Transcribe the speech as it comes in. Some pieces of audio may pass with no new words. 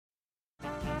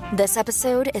This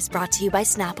episode is brought to you by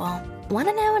Snapple. Want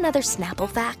to know another Snapple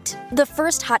fact? The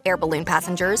first hot air balloon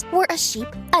passengers were a sheep,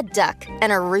 a duck,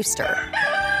 and a rooster.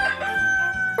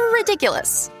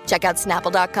 Ridiculous. Check out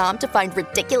Snapple.com to find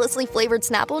ridiculously flavored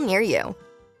Snapple near you.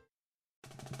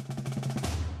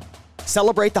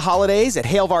 Celebrate the holidays at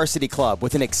Hail Varsity Club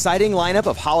with an exciting lineup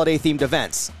of holiday-themed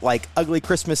events like Ugly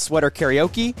Christmas Sweater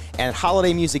Karaoke and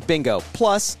Holiday Music Bingo,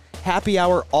 plus happy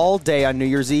hour all day on New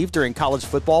Year's Eve during college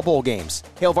football bowl games.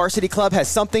 Hail Varsity Club has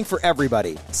something for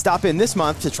everybody. Stop in this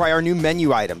month to try our new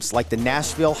menu items like the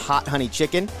Nashville Hot Honey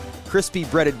Chicken, crispy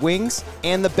breaded wings,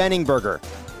 and the Benning Burger.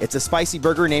 It's a spicy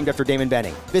burger named after Damon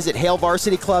Benning. Visit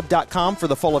HailVarsityClub.com for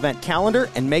the full event calendar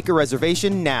and make a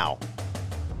reservation now.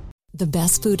 The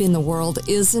best food in the world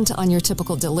isn't on your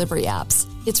typical delivery apps.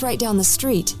 It's right down the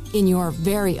street in your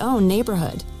very own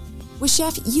neighborhood. With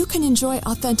Chef, you can enjoy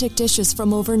authentic dishes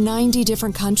from over 90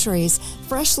 different countries,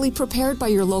 freshly prepared by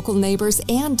your local neighbors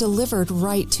and delivered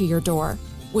right to your door.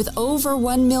 With over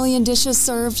 1 million dishes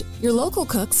served, your local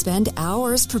cooks spend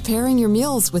hours preparing your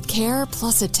meals with care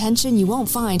plus attention you won't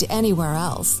find anywhere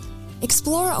else.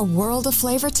 Explore a world of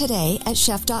flavor today at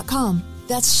chef.com.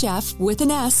 That's chef with an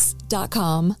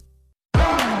S.com.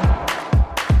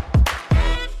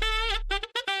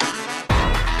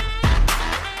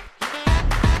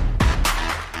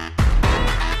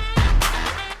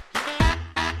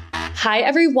 Hi,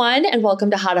 everyone, and welcome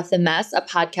to Hot Off the Mess, a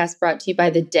podcast brought to you by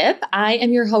The Dip. I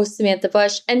am your host, Samantha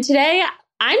Bush, and today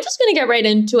I'm just going to get right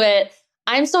into it.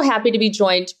 I'm so happy to be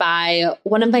joined by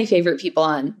one of my favorite people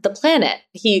on the planet.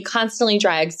 He constantly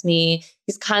drags me.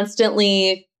 He's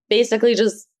constantly basically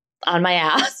just on my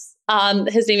ass.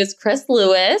 His name is Chris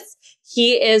Lewis.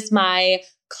 He is my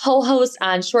co-host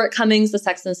on Shortcomings, the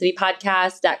Sex and the City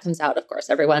podcast. That comes out, of course,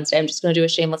 every Wednesday. I'm just going to do a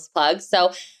shameless plug.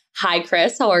 So, hi,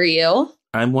 Chris. How are you?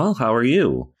 I'm well. How are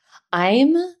you?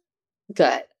 I'm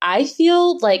good. I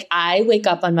feel like I wake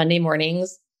up on Monday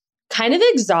mornings kind of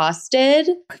exhausted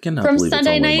from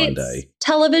Sunday night's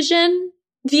television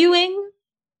viewing.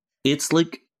 It's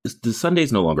like the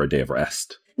Sunday's no longer a day of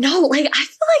rest. No, like I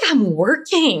feel like I'm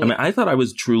working. I mean, I thought I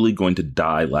was truly going to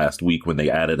die last week when they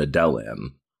added Adele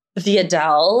in. The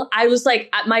Adele. I was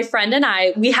like, my friend and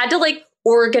I, we had to like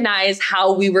organize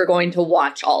how we were going to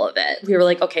watch all of it. We were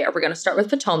like, okay, are we going to start with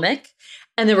Potomac?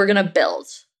 And then we're going to build.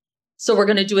 So we're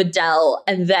going to do Adele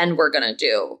and then we're going to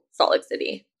do Salt Lake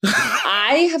City.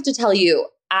 I have to tell you,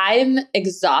 I'm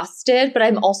exhausted, but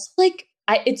I'm also like,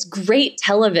 it's great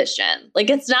television. Like,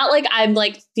 it's not like I'm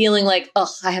like feeling like,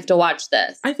 oh, I have to watch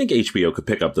this. I think HBO could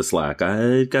pick up the slack.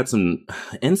 I got some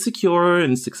Insecure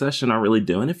and Succession aren't really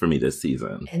doing it for me this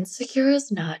season. Insecure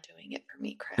is not doing it for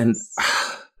me, Chris. And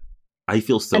I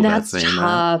feel so bad saying that. And that's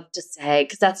tough to say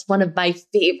because that's one of my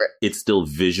favorite. It's still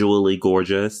visually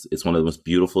gorgeous. It's one of the most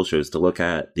beautiful shows to look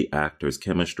at. The actors'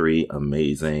 chemistry,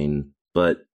 amazing.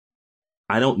 But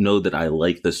I don't know that I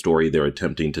like the story they're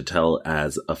attempting to tell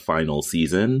as a final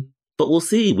season. But we'll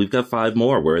see. We've got 5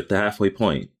 more. We're at the halfway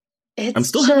point. I'm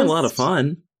still having a lot of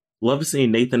fun. Love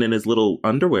seeing Nathan in his little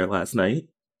underwear last night.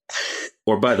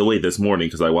 Or by the way, this morning,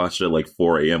 because I watched it at like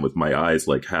 4 a.m. with my eyes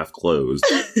like half closed.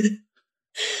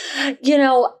 You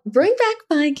know, bring back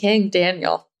my king,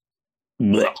 Daniel.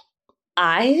 Blech.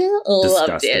 I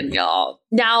love Daniel.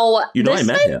 Now, you know, I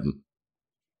met him.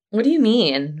 What do you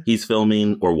mean? He's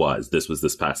filming, or was, this was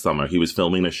this past summer. He was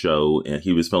filming a show, and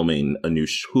he was filming a new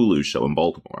Hulu show in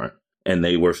Baltimore. And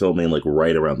they were filming like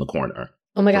right around the corner.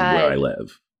 Oh my God. Where I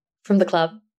live. From the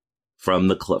club? From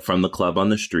the club on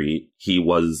the street. He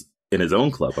was in his own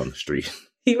club on the street.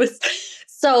 He was.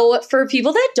 So for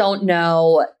people that don't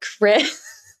know, Chris.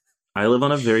 I live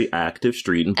on a very active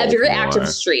street in Baltimore. A very active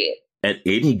street. At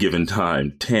any given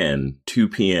time, 10, 2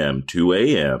 p.m., 2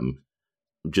 a.m.,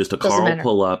 just a car will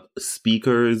pull up,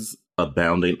 speakers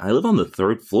abounding. I live on the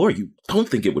 3rd floor. You don't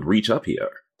think it would reach up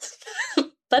here. But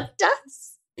it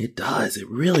does. It does. It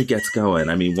really gets going.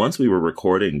 I mean, once we were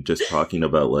recording, just talking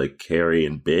about like Carrie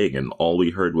and Big, and all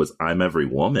we heard was I'm Every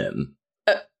Woman.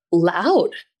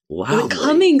 Loudly. Like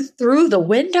coming through the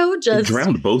window just... It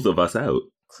drowned both of us out.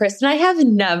 Chris and I have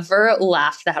never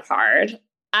laughed that hard.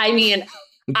 I mean,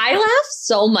 I laugh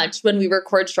so much when we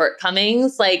record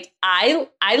Shortcomings. Like, I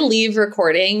leave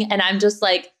recording and I'm just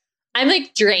like, I'm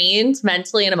like drained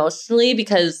mentally and emotionally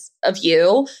because of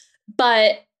you.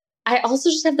 But I also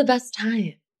just have the best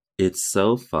time. It's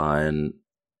so fun,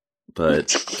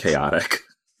 but chaotic.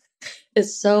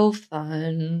 It's so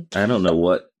fun. I don't know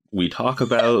what we talk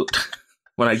about.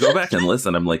 When I go back and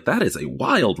listen, I'm like, that is a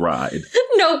wild ride.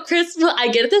 No, Chris, I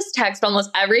get this text almost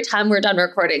every time we're done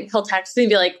recording. He'll text me and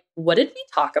be like, what did we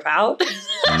talk about?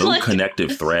 No like,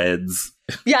 connective threads.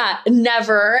 Yeah,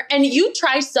 never. And you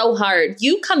try so hard.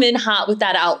 You come in hot with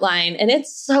that outline and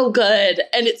it's so good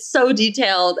and it's so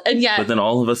detailed. And yet. But then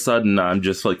all of a sudden I'm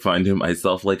just like finding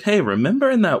myself like, hey, remember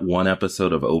in that one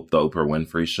episode of the Oprah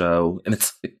Winfrey Show? And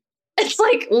it's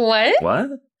like, what? What?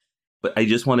 But I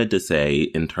just wanted to say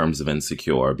in terms of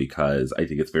Insecure, because I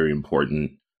think it's very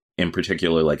important, in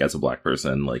particular, like as a Black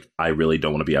person, like I really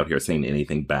don't want to be out here saying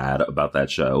anything bad about that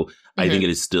show. Mm-hmm. I think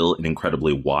it is still an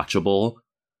incredibly watchable,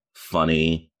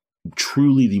 funny,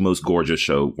 truly the most gorgeous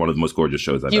show, one of the most gorgeous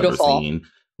shows I've ever seen.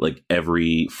 Like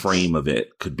every frame of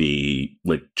it could be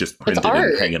like just printed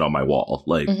and hang it on my wall.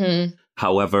 Like,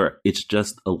 however, it's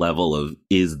just a level of,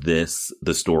 is this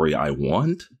the story I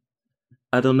want?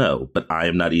 I don't know, but I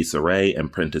am not Issa Rae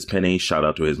and Prentice Penny. Shout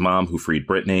out to his mom who freed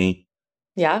Britney.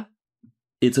 Yeah.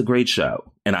 It's a great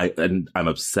show. And I'm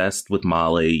obsessed with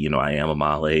Molly. You know, I am a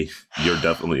Molly. You're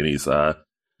definitely an Issa.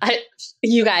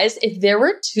 You guys, if there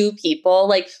were two people,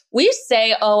 like we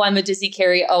say, oh, I'm a Dizzy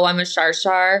Carey, oh, I'm a Shar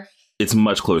Shar. It's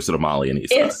much closer to Molly and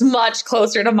Issa. It's much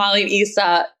closer to Molly and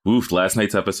Issa. Oof, last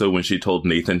night's episode when she told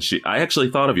Nathan, I actually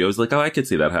thought of you. I was like, oh, I could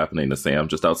see that happening to Sam,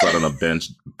 just outside on a bench,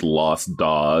 lost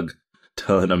dog,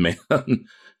 telling a man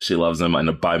she loves him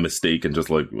and by mistake and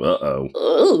just like, uh-oh.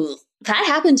 Ooh, that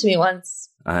happened to me once.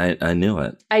 I knew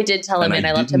it. I did tell him and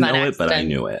I loved him on accident. But I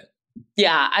knew it.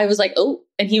 Yeah, I was like, oh,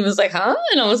 and he was like, huh?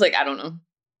 And I was like, I don't know.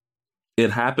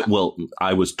 It happened. Well,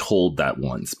 I was told that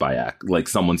once by like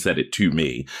someone said it to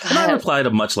me. God. And I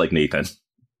replied much like Nathan.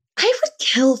 I would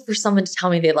kill for someone to tell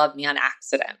me they love me on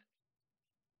accident.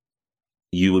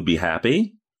 You would be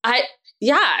happy?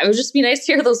 It would just be nice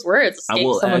to hear those words.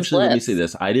 Let me say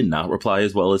this. I did not reply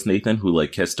as well as Nathan, who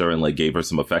like kissed her and like gave her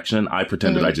some affection. I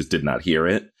pretended I just did not hear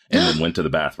it and then went to the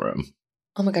bathroom.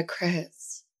 Oh my God,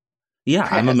 Chris. Yeah,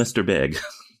 Chris. I'm a Mr. Big.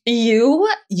 You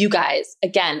guys,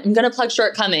 again, I'm going to plug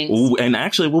Shortcomings. Ooh, and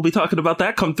actually, we'll be talking about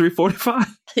that come 3:45.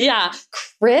 Yeah.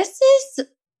 Chris's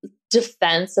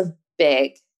defense of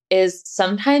Big is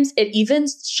sometimes it even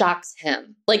shocks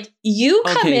him. Like you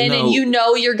come in and you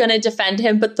know you're going to defend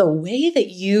him, but the way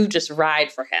that you just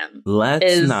ride for him.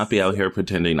 Let's not be out here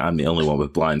pretending I'm the only one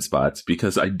with blind spots,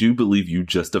 because I do believe you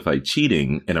justified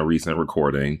cheating in a recent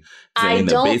recording, saying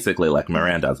that basically like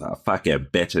Miranda's a fucking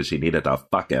bitch and she needed to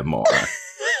fuck him more.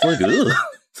 Like, ugh,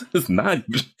 it's not.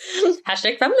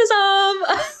 Hashtag feminism.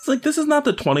 It's like, this is not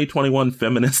the 2021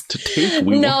 feminist take.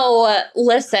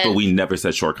 Listen. But we never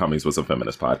said Shortcomings was a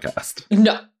feminist podcast.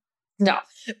 No.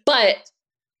 But,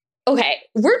 okay,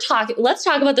 let's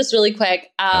talk about this really quick.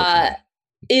 Okay.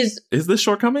 Is this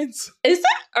Shortcomings? Is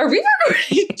that, are we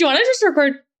recording? Do you want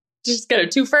to just get a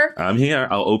twofer? I'm here.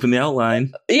 I'll open the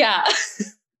outline. Yeah.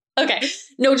 Okay.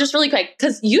 No, just really quick,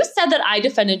 because you said that I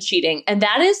defended cheating, and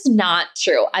that is not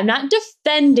true. I'm not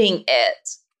defending it.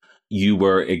 You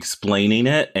were explaining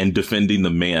it and defending the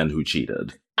man who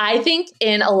cheated. I think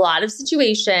in a lot of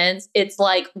situations, it's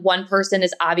like one person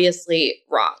is obviously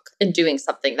wrong in doing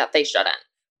something that they shouldn't.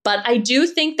 But I do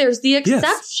think there's the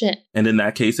exception. Yes. And in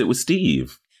that case, it was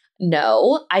Steve.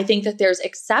 No, I think that there's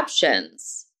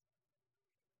exceptions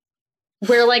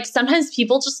where like sometimes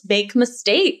people just make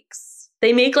mistakes.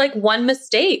 They make like one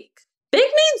mistake. Big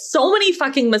made so many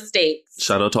fucking mistakes.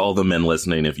 Shout out to all the men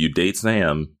listening. If you date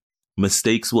Sam,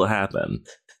 mistakes will happen.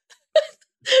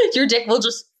 Your dick will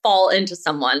just fall into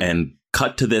someone. And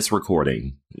cut to this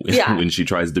recording when she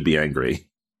tries to be angry.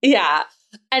 Yeah.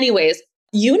 Anyways,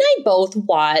 you and I both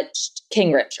watched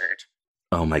King Richard.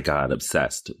 Oh my God,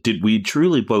 obsessed. Did we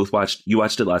truly both watch? You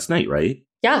watched it last night, right?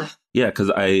 Yeah. Yeah,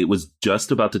 because I was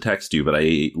just about to text you, but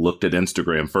I looked at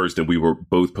Instagram first and we were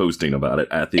both posting about it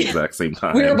at the exact same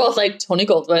time. We were both like, Tony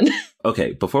Goldwyn.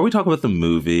 Okay, before we talk about the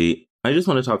movie, I just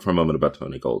want to talk for a moment about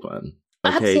Tony Goldwyn.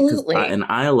 Okay, absolutely.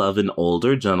 I love an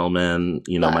older gentleman.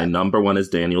 You know, my number one is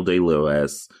Daniel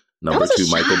Day-Lewis. Number two,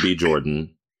 Michael B.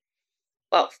 Jordan.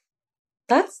 Well,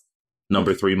 that's...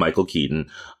 Number three, Michael Keaton.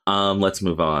 Let's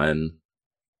move on.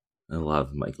 I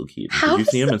love Michael Keaton. Did you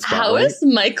see him in Spotlight? How is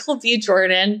Michael B.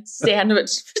 Jordan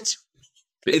sandwiched between?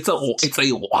 It's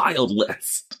a wild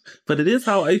list, but it is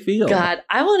how I feel. God,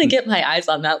 I want to get my eyes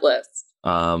on that list.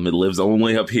 It lives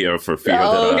only up here for fear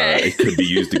that it could be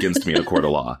used against me in a court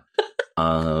of law.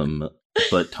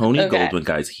 But Tony Goldwyn,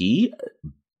 guys, he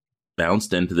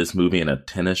bounced into this movie in a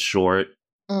tennis short,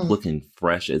 looking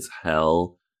fresh as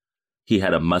hell. He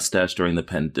had a mustache during the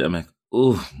pandemic.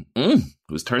 Ooh, it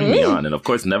was turning me on. And of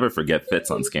course, never forget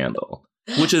Fitz on Scandal.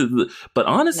 But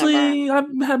honestly, I've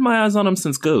had my eyes on him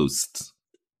since Ghosts.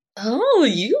 Oh,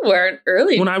 you weren't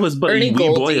early. When I was a wee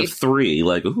boy of 3,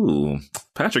 like, ooh,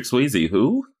 Patrick Swayze,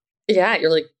 who? Yeah,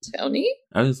 you're like, Tony?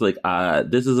 I was like,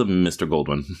 this is a Mr.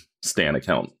 Goldwyn stan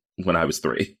account when I was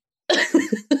 3.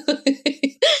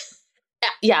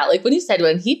 Yeah, like when you said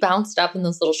when he bounced up in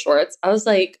those little shorts, I was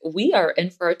like, we are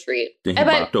in for a treat. Then he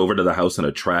walked over to the house in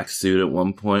a tracksuit at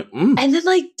one point. And then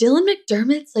like Dylan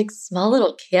McDermott's like small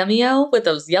little cameo with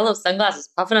those yellow sunglasses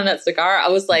puffing on that cigar. I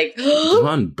was like,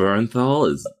 Jon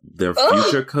Bernthal is their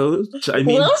future coach. I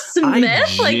mean, Will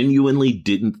Smith, I genuinely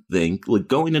didn't think, like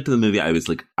going into the movie, I was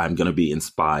like, I'm going to be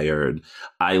inspired.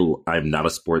 I'm not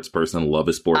a sports person, love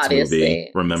a sports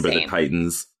movie. Remember the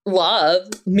Titans. Love.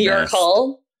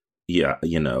 Miracle. Best. Yeah,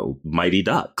 you know, Mighty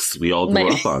Ducks. We all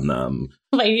grew up on them.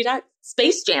 Mighty Ducks.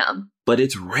 Space Jam. But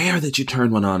it's rare that you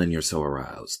turn one on and you're so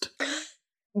aroused.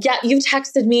 Yeah, you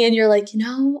texted me and you're like,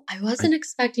 I wasn't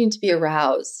expecting to be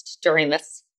aroused during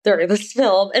this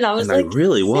film. And I was like, I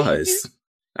really was.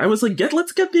 I was like,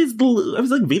 let's get these. I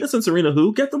was like, Venus and Serena,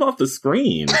 who? Get them off the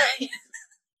screen.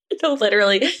 No,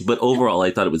 literally. But overall,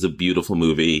 I thought it was a beautiful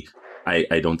movie.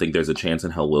 I don't think there's a chance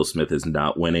in hell Will Smith is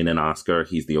not winning an Oscar.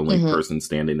 He's the only person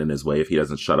standing in his way if he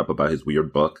doesn't shut up about his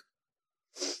weird book.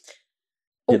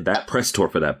 That press tour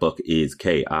for that book is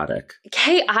chaotic.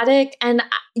 Chaotic. And,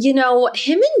 him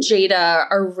and Jada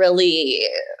are really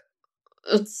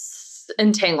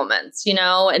entanglements,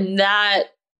 and that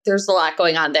there's a lot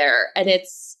going on there. And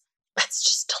it's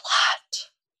just a lot.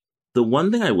 The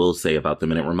one thing I will say about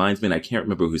them, and it reminds me, and I can't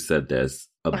remember who said this,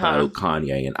 about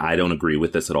Kanye, and I don't agree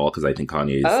with this at all because I think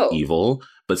Kanye is evil,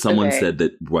 but someone said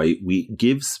that, right, we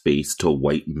give space to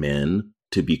white men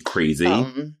to be crazy,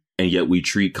 and yet we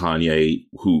treat Kanye,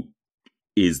 who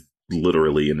is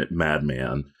literally a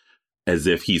madman, as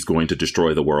if he's going to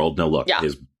destroy the world. No, look,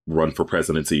 his run for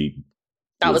presidency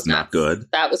was not good.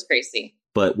 That was crazy.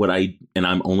 But and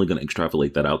I'm only going to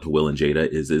extrapolate that out to Will and Jada,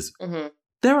 is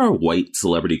there are white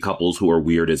celebrity couples who are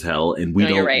weird as hell, and we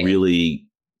don't really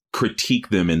critique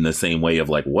them in the same way of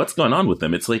like, what's going on with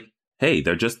them? It's like, hey,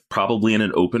 they're just probably in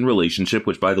an open relationship,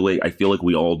 which, by the way, I feel like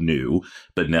we all knew,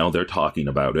 but now they're talking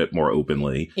about it more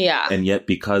openly. Yeah. And yet,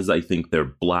 because I think they're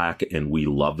Black and we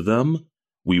love them,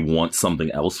 we want something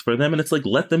else for them. And it's like,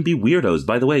 let them be weirdos.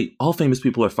 By the way, all famous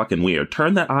people are fucking weird.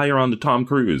 Turn that ire on to Tom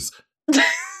Cruise.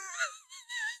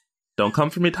 Don't come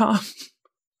for me, Tom.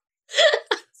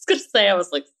 I was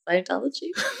like,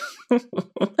 Scientology?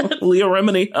 Leah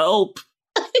Remini, help.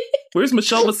 Where's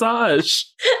Michelle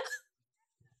Visage?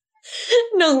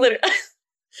 No, literally.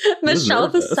 Michelle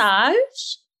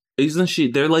Visage? Isn't she?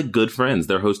 They're like good friends.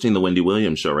 They're hosting the Wendy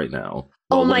Williams show right now.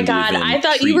 Oh my God. I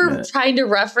thought you were trying to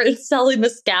reference Shelly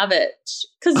Miscavige.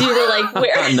 Because you were like,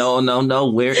 where?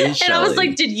 No. Where is Shelly? And I was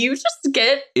like, did you just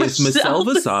get If Michelle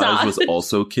Visage was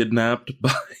also kidnapped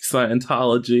by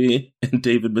Scientology and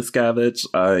David Miscavige,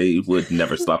 I would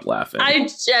never stop laughing. I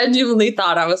genuinely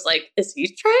thought, I was like, is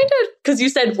he trying to? Because you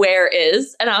said, where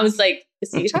is? And I was like,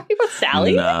 is he talking about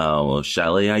Sally? No,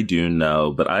 Shelly, I do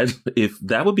know. But if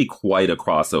that would be quite a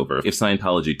crossover if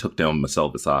Scientology took down Michelle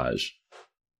Visage.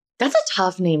 That's a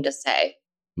tough name to say.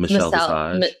 Michelle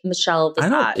Visage. Michelle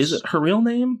Visage. Is it her real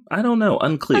name? I don't know.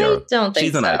 Unclear. I don't think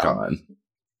She's an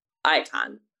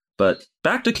icon. But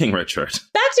back to King Richard.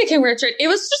 It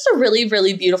was just a really,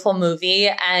 really beautiful movie.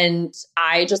 And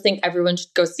I just think everyone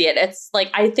should go see it. It's like,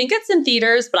 I think it's in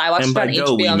theaters, but I watched it on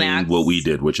HBO Max. Mean what we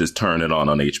did, which is turn it on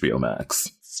HBO Max.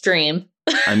 Stream.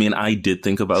 I mean, I did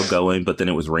think about going, but then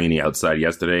it was rainy outside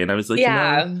yesterday. And I was like,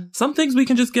 some things we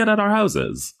can just get at our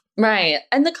houses. Right.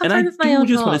 And the comfort of my own home. I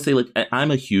just want to say, like, I'm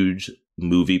a huge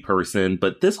movie person,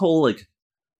 but this whole, like,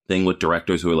 thing with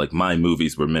directors who are like, my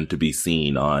movies were meant to be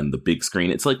seen on the big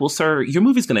screen. It's like, well, sir, your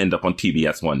movie's going to end up on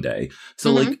TBS one day.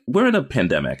 So, like, we're in a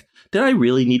pandemic. Did I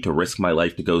really need to risk my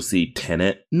life to go see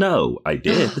Tenet? No, I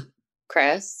did.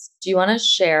 Chris, do you want to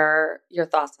share your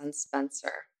thoughts on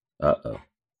Spencer? Uh-oh.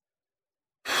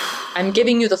 I'm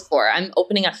giving you the floor. I'm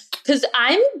opening up. Because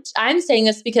I'm saying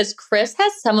this because Chris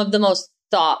has some of the most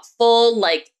thoughtful,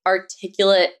 like,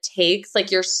 articulate takes.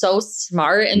 Like, you're so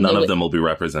smart. And none of them will be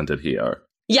represented here.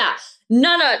 Yeah,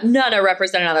 none are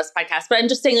represented on this podcast. But I'm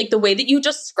just saying, like, the way that you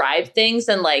describe things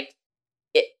and, like,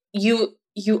 you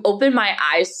open my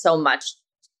eyes so much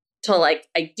to, like,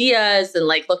 ideas and,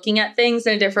 like, looking at things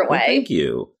in a different way. Thank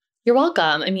you. You're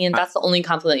welcome. I mean, that's the only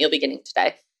compliment you'll be getting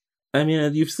today. I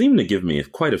mean, you've seemed to give me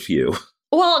quite a few.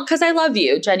 Well, because I love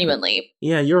you, genuinely.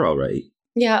 Yeah, you're all right.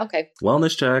 Yeah, okay.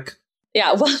 Wellness check.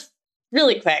 Yeah, well,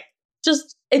 really quick.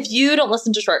 Just, if you don't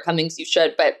listen to Shortcomings, you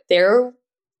should. But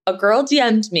a girl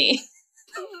DM'd me.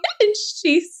 And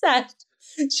she said,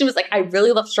 she was like, I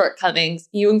really love Shortcomings.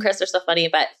 You and Chris are so funny,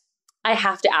 but I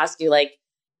have to ask you, like,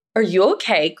 are you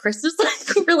okay? Chris is,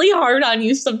 like, really hard on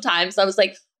you sometimes. I was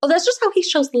like, oh, that's just how he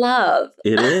shows love.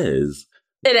 It is.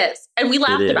 It is. And we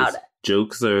laughed about it.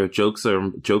 Jokes are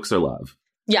love.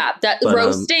 Yeah,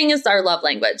 roasting is our love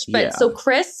language. But so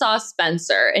Chris saw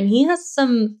Spencer and he has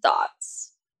some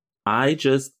thoughts.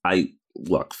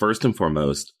 Look, first and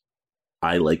foremost,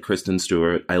 I like Kristen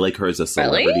Stewart. I like her as a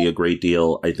celebrity a great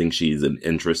deal. I think she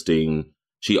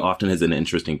often has an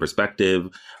interesting perspective.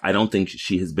 I don't think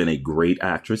she has been a great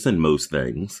actress in most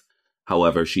things.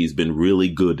 However, she's been really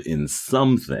good in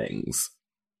some things.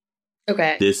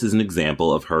 Okay. This is an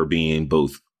example of her being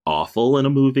both awful in a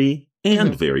movie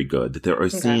and very good. There are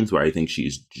scenes where I think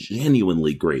she's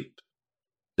genuinely great.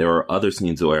 There are other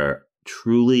scenes where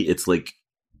truly it's like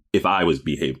if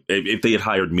they had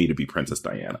hired me to be Princess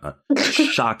Diana.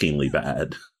 Shockingly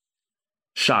bad.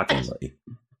 Shockingly.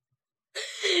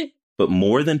 But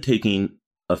more than taking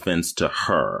offense to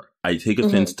her, I take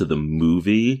offense to the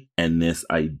movie and this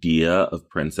idea of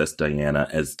Princess Diana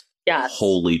as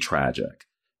wholly tragic.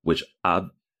 Which,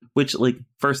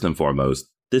 first and foremost,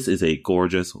 this is a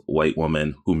gorgeous white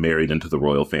woman who married into the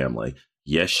royal family.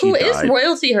 Yes, she died. Who is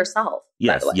royalty herself.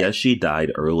 Yes, she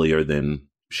died earlier than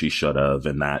she should have,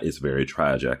 and that is very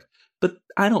tragic. But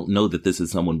I don't know that this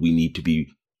is someone we need to be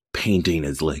painting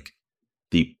as, like,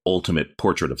 the ultimate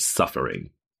portrait of suffering.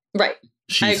 Right.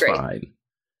 She's fine.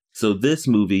 So this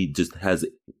movie just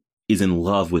is in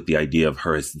love with the idea of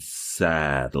her as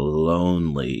sad,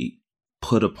 lonely,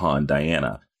 put upon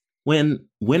Diana. When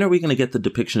are we going to get the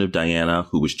depiction of Diana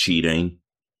who was cheating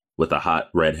with a hot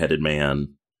redheaded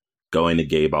man, going to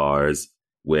gay bars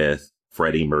with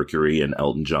Freddie Mercury and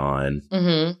Elton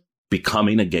John,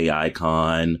 becoming a gay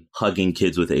icon, hugging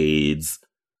kids with AIDS?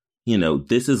 You know,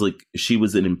 this is like, she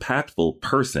was an impactful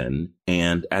person.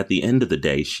 And at the end of the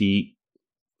day, she,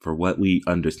 for what we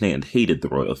understand, hated the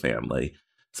royal family.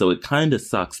 So it kind of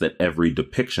sucks that every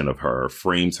depiction of her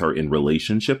frames her in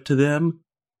relationship to them.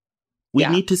 We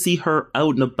need to see her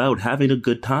out and about having a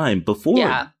good time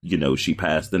before, she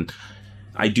passed. And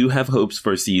I do have hopes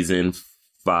for season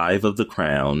 5 of The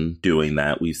Crown doing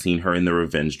that. We've seen her in the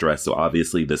revenge dress. So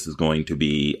obviously this is going to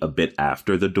be a bit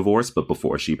after the divorce, but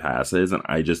before she passes. And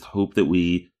I just hope that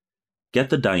we get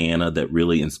the Diana that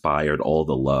really inspired all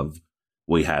the love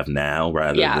we have now,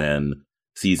 rather than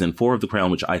season 4 of The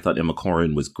Crown, which I thought Emma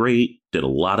Corrin was great. Did a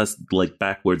lot of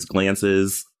backwards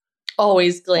glances.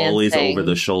 Always glancing. Always over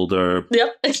the shoulder.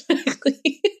 Yep,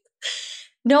 exactly.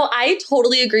 No, I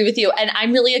totally agree with you. And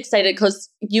I'm really excited because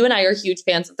you and I are huge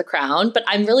fans of The Crown, but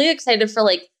I'm really excited for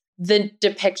the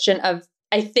depiction of,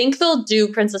 I think they'll do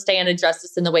Princess Diana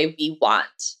justice in the way we want.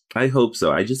 I hope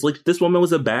so. I just this woman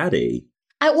was a baddie.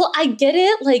 I get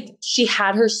it. She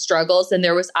had her struggles and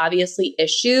there was obviously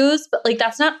issues, but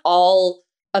that's not all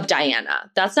of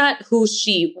Diana. That's not who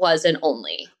she was and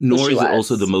only. Nor is it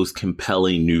also the most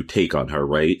compelling new take on her,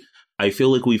 right? I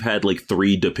feel like we've had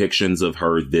 3 depictions of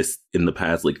her in the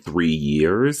past 3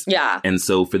 years. Yeah. And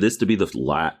so for this to be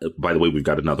by the way, we've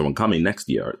got another one coming next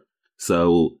year.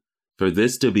 So for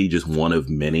this to be just one of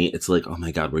many, it's oh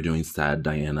my God, we're doing sad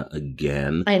Diana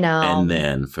again. I know. And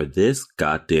then for this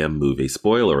goddamn movie,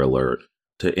 spoiler alert,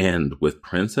 to end with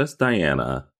Princess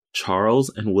Diana, Charles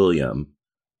and William.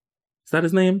 Is that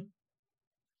his name?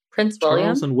 Prince William?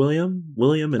 Charles and William?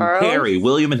 William and Charles? Harry.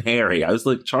 William and Harry. I was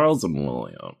Charles and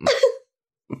William.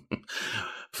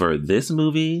 For this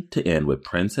movie to end with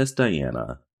Princess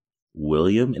Diana,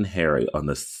 William and Harry on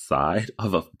the side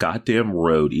of a goddamn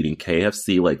road eating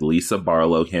KFC like Lisa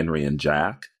Barlow, Henry, and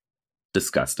Jack.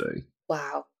 Disgusting.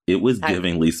 Wow. It was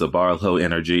giving Lisa Barlow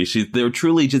energy. They're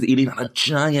truly just eating on a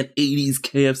giant 80s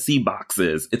KFC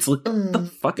boxes. It's what the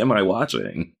fuck am I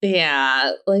watching?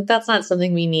 Yeah, that's not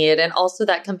something we need. And also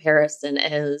that comparison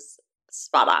is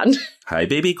spot on. Hi,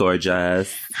 baby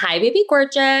gorgeous. Hi, baby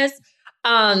gorgeous.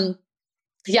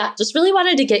 Yeah, just really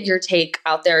wanted to get your take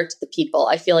out there to the people.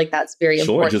 I feel like that's very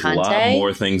important. Sure, just a lot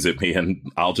more things at me, and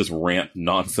I'll just rant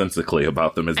nonsensically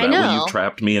about them. Is that what you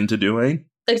trapped me into doing?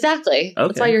 Exactly. Okay.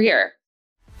 That's why you're here.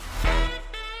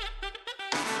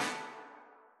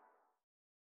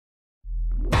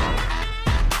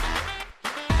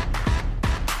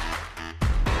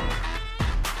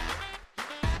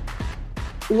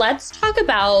 Let's talk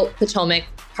about Potomac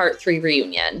Part 3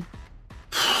 reunion.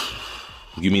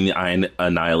 You mean the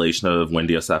annihilation of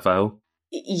Wendy Osefo?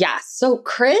 Yes. So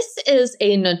Chris is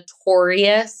a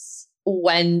notorious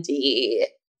Wendy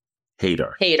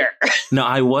hater. No,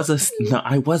 I was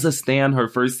a stan her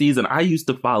first season. I used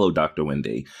to follow Dr.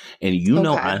 Wendy. And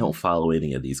I don't follow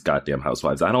any of these goddamn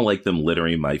housewives. I don't like them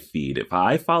littering my feed. If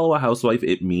I follow a housewife,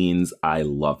 it means I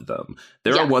love them.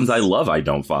 There are ones I love I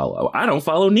don't follow. I don't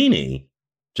follow Nene.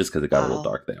 Just because it got a little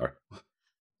dark there.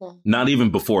 Not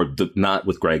even before, not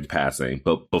with Greg passing,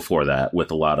 but before that, with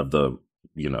a lot of the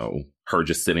you know, her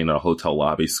just sitting in a hotel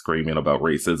lobby screaming about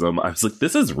racism. I was like,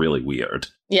 this is really weird.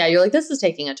 Yeah, you're like, this is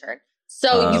taking a turn.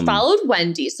 So you followed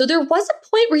Wendy. So there was a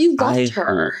point where you loved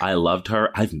her. I loved her.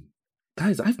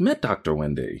 I've met Dr.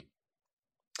 Wendy.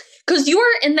 Because you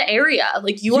were in the area.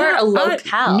 Like, you are a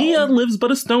locale. Mia lives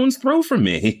but a stone's throw from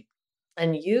me.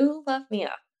 And you love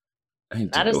Mia.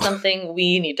 That is something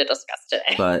we need to discuss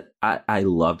today. But I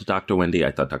loved Dr. Wendy.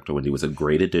 I thought Dr. Wendy was a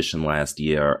great addition last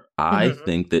year. I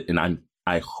think that, and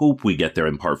I hope we get there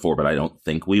in part 4, but I don't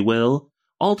think we will.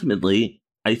 Ultimately,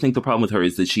 I think the problem with her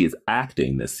is that she is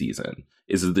acting this season.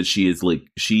 Is that she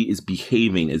is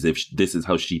behaving as if this is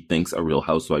how she thinks a Real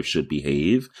Housewife should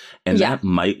behave. And that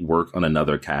might work on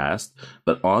another cast.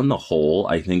 But on the whole,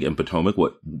 I think in Potomac,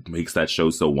 what makes that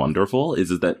show so wonderful is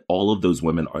that all of those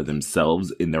women are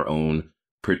themselves in their own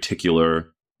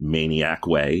particular maniac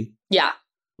way. Yeah.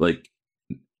 Like,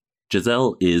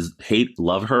 Giselle is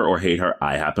love her or hate her.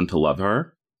 I happen to love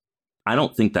her. I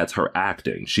don't think that's her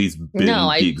acting. She's been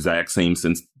the exact same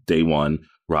since day one.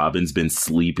 Robin's been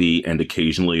sleepy and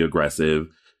occasionally aggressive.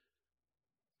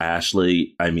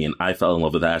 Ashley, I mean, I fell in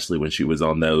love with Ashley when she was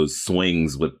on those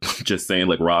swings with just saying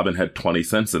like Robin had 20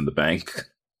 cents in the bank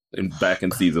back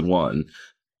in season 1.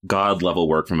 God level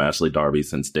work from Ashley Darby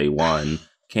since day one.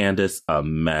 Candace, a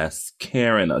mess.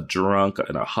 Karen, a drunk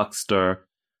and a huckster.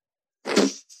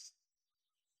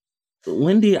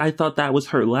 Lindy, I thought that was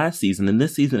her last season. And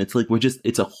this season, it's like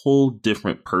it's a whole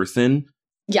different person.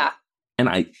 Yeah. And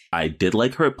I did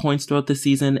like her at points throughout the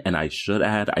season. And I should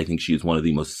add, I think she's one of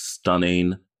the most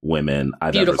stunning women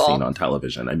I've ever seen on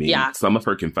television. I mean, some of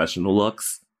her confessional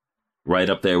looks, right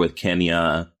up there with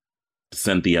Kenya,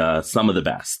 Cynthia, some of the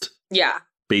best. Yeah.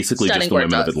 Basically stunning just the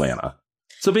gorgeous. women of Atlanta.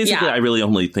 So basically, I really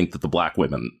only think that the black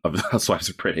women of the Housewives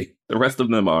are pretty. The rest of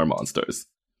them are monsters.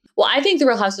 Well, I think the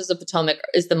Real Housewives of Potomac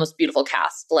is the most beautiful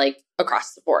cast, like,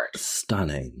 across the board.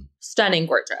 Stunning. Stunning,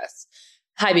 gorgeous.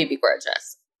 Hi, baby,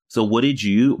 gorgeous. So what did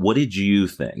you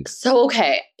think? So,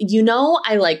 okay. You know,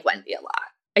 I like Wendy a lot.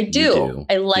 I do.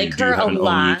 I like her a lot. Do you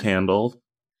have an OU candle?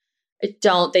 I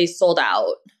don't. They sold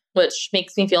out, which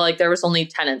makes me feel like there was only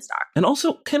 10 in stock. And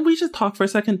also, can we just talk for a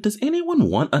second? Does anyone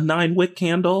want a 9-wick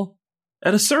candle?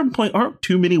 At a certain point, aren't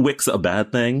too many wicks a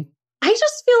bad thing? I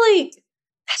just feel like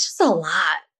that's just a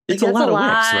lot. It's a lot of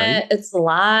wicks, right? It's a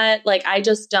lot. Like, I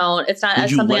just don't. It's not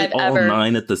as something I've ever. Would you light all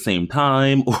 9 at the same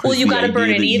time? Or well, you got to burn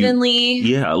it evenly.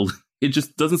 Yeah, it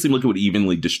just doesn't seem like it would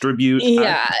evenly distribute.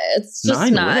 Yeah, it's just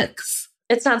 9 not. wicks.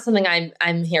 It's not something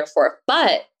I'm here for.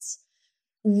 But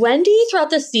Wendy,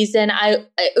 throughout the season,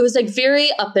 it was like very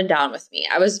up and down with me.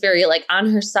 I was very like on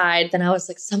her side. Then I was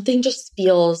like, something just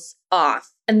feels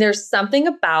off. And there's something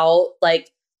about like.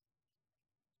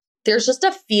 There's just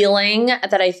a feeling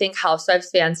that I think Housewives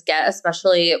fans get,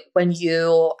 especially when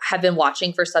you have been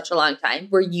watching for such a long time,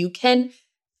 where you can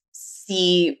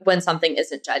see when something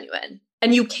isn't genuine.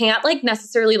 And you can't like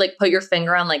necessarily like put your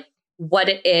finger on like what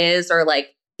it is or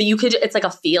like, but you could, it's like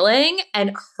a feeling.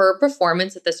 And her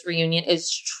performance at this reunion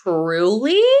is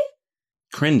truly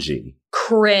cringy.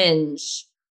 Cringe.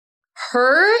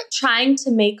 Her trying to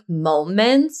make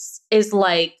moments is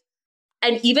like,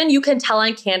 and even you can tell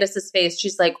on Candace's face,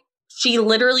 she's like, she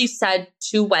literally said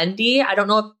to Wendy, I don't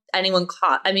know if anyone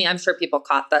caught, I mean, I'm sure people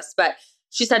caught this, but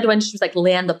she said to Wendy, she was like,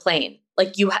 land the plane.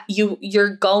 Like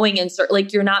you're going in,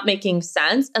 like you're not making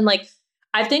sense. And like,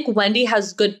 I think Wendy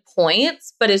has good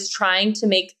points, but is trying to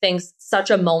make things such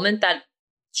a moment that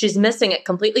she's missing it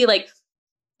completely. Like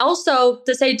also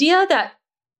this idea that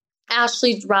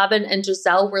Ashley, Robin, and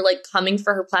Giselle were like coming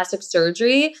for her plastic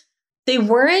surgery. They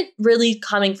weren't really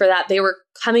coming for that. They were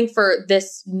coming for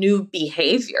this new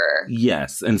behavior.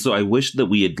 Yes. And so I wish that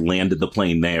we had landed the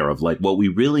plane there of like, what we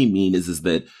really mean is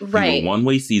that you were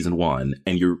one-way season 1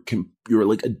 and you're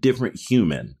like a different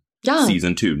human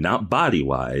season 2, not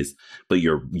body-wise, but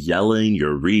you're yelling,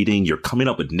 you're reading, you're coming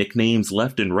up with nicknames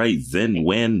left and right. Zen,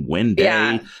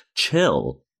 Wenday,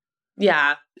 chill.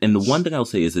 Yeah. And the one thing I'll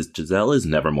say is Giselle is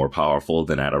never more powerful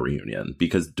than at a reunion,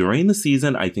 because during the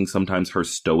season, I think sometimes her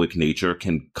stoic nature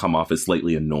can come off as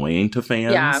slightly annoying to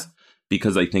fans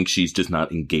because I think she's just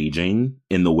not engaging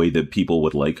in the way that people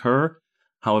would like her.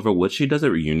 However, what she does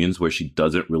at reunions where she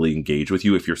doesn't really engage with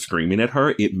you if you're screaming at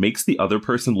her, it makes the other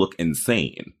person look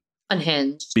insane.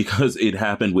 Unhinged. Because it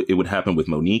would happen with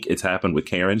Monique. It's happened with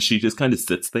Karen. She just kind of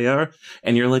sits there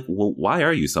and you're like, well, why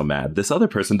are you so mad? This other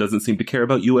person doesn't seem to care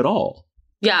about you at all.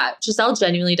 Yeah, Giselle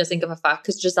genuinely doesn't give a fuck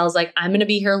because Giselle's like, I'm going to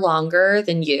be here longer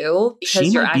than you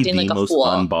because you're acting like a fool. She might be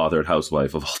the most unbothered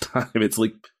housewife of all time. It's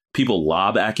like people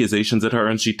lob accusations at her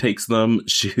and she takes them.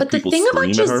 But the thing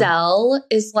about Giselle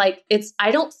is like,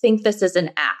 I don't think this is an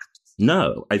act.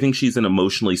 No, I think she's an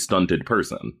emotionally stunted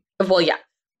person. Well, yeah.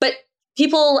 But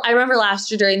people, I remember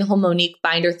last year during the whole Monique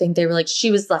Binder thing, they were like,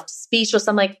 she was left speechless.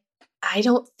 I'm like, I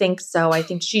don't think so. I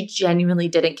think she genuinely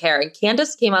didn't care. And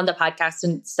Candace came on the podcast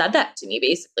and said that to me,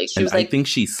 basically. She was like, I think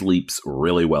she sleeps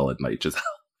really well at night, Giselle.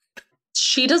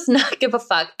 She does not give a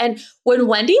fuck. And when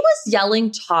Wendy was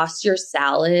yelling, toss your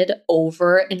salad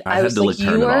over, and I was had to like,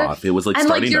 turn it off. It was like, I'm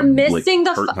starting like, you're to missing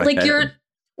hurt the, my like, head. you're,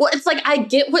 well, it's like, I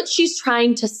get what she's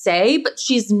trying to say, but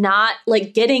she's not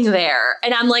like getting there.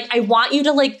 And I'm like, I want you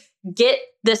to like get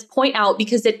this point out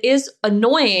because it is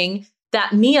annoying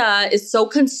that Mia is so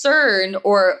concerned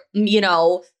or, you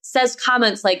know, says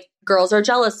comments like, girls are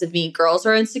jealous of me, girls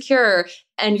are insecure,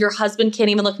 and your husband can't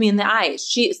even look me in the eyes.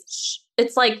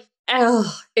 It's like,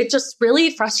 oh, it just really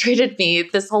frustrated me,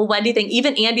 this whole Wendy thing.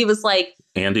 Even Andy was like,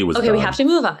 Andy was okay, done. we have to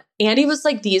move on. Andy was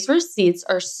like, these receipts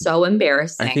are so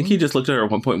embarrassing. I think he just looked at her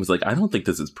at one point and was like, I don't think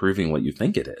this is proving what you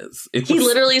think it is. He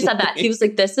literally said that. He was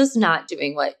like, this is not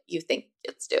doing what you think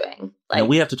it's doing. Like, now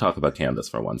we have to talk about Candace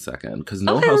for 1 second, because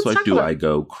no Okay, let's housewife talk do about I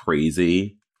go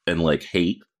crazy and like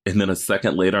hate. And then a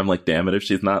second later, I'm like, damn it, if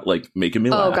she's not like making me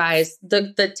laugh. oh, guys,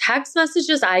 the text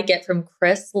messages I get from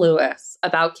Chris Lewis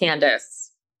about Candace,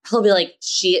 he'll be like,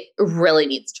 she really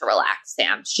needs to relax,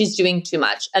 Sam. She's doing too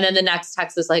much. And then the next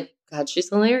text is like, God, she's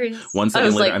hilarious. 1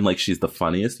 second later, I'm like, she's the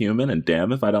funniest human, and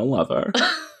damn if I don't love her.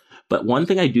 But one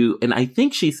thing I do, and I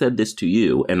think she said this to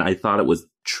you, and I thought it was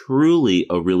truly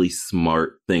a really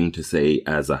smart thing to say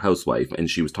as a housewife. And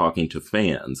she was talking to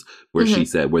fans where she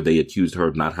said, where they accused her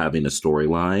of not having a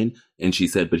storyline. And she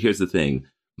said, but here's the thing.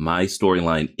 My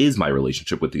storyline is my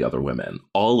relationship with the other women.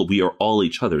 We are all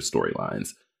each other's storylines.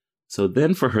 So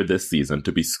then for her this season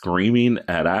to be screaming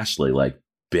at Ashley like,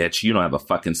 bitch, you don't have a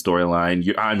fucking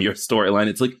storyline. I'm your storyline.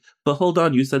 It's like, but hold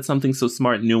on. You said something so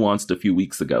smart and nuanced a few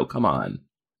weeks ago. Come on.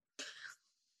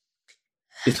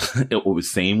 It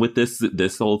was same with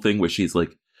this whole thing where she's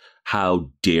like,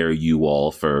 how dare you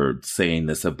all for saying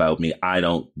this about me? I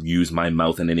don't use my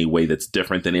mouth in any way that's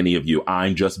different than any of you.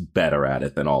 I'm just better at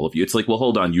it than all of you. It's like, well,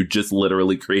 hold on. You just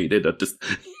literally created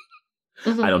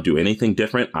I don't do anything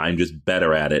different. I'm just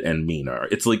better at it and meaner.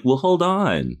 It's like, well, hold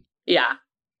on. Yeah.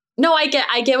 No, I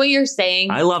get what you're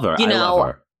saying. I love her. You know, love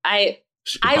her. I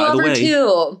love her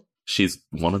too. She's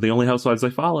one of the only housewives I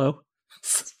follow.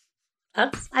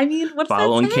 What's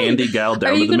following that saying? Candy Gal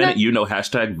down to the minute. You know,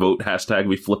 hashtag vote, hashtag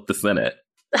we flip the Senate.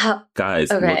 Guys,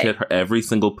 okay. Look at her. Every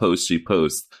single post she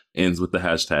posts ends with the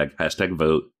hashtag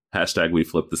vote, hashtag we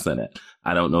flip the Senate.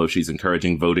 I don't know if she's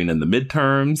encouraging voting in the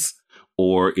midterms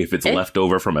or if it's left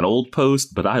over from an old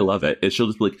post, but I love it. She'll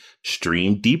just be like,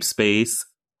 stream deep space,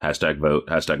 hashtag vote,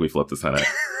 hashtag we flip the Senate.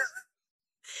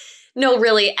 No,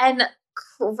 really. And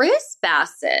Chris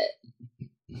Bassett.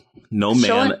 No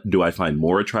man do I find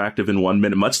more attractive in 1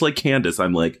 minute. Much like Candace,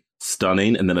 I'm like,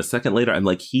 stunning. And then a second later, I'm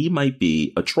like, he might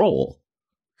be a troll.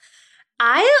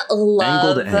 I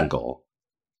love... Angle to angle.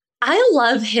 I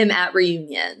love him at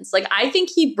reunions. Like, I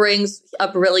think he brings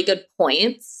up really good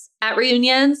points at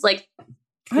reunions. Like,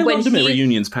 I loved him at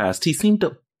reunions past. He seemed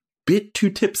a bit too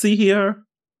tipsy here.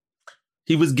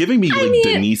 He was giving me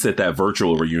Denise at that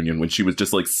virtual reunion when she was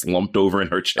just like slumped over in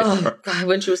her chair. Oh, God,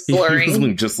 when she was slurring. He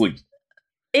was just like...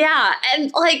 Yeah.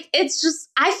 And like, it's just,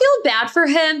 I feel bad for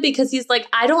him because he's like,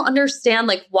 I don't understand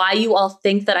like why you all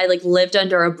think that I like lived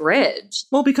under a bridge.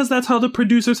 Well, because that's how the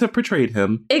producers have portrayed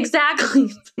him.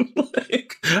 Exactly.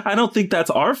 I don't think that's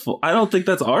our fault. I wanted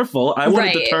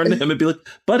to turn to him and be like,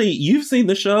 buddy, you've seen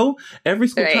the show. Every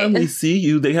single time we see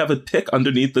you, they have a tick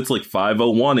underneath that's like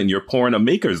 501 and you're pouring a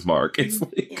Maker's Mark. It's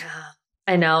like, yeah,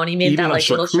 I know. And he made that like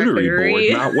little charcuterie board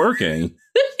not working.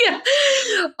 Yeah.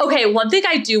 Okay, one thing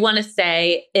I do want to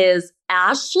say is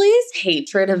Ashley's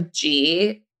hatred of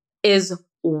G is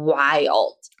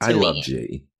wild to me. I love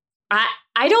G.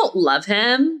 I don't love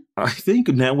him. I think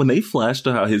now when they flashed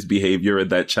how his behavior at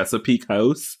that Chesapeake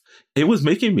house, it was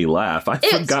making me laugh.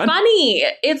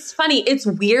 It's funny. It's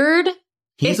weird.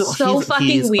 It's so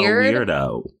fucking weird. A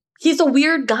weirdo. He's a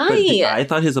weird guy. I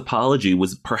thought his apology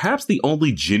was perhaps the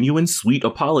only genuine sweet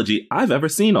apology I've ever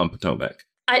seen on Potomac.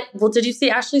 Did you see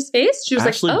Ashley's face? She was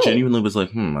Ashley like, oh. genuinely was like,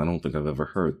 I don't think I've ever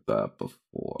heard that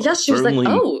before. Yes, she was like,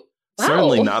 oh, wow.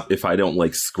 Certainly not if I don't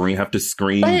like have to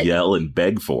scream, yell, and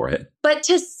beg for it. But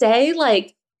to say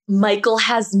like Michael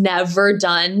has never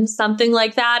done something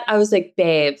like that, I was like,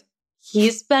 babe,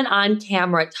 he's been on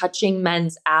camera touching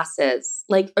men's asses.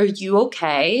 Like, are you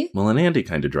okay? Well, and Andy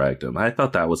kind of dragged him. I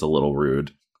thought that was a little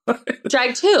rude.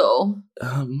 Drag 2.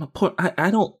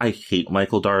 I hate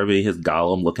Michael Darby, his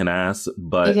Gollum looking ass,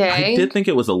 but Okay. I did think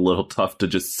it was a little tough to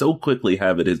just so quickly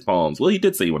have it his palms. Well, he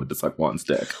did say he wanted to suck Juan's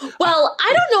dick. Well,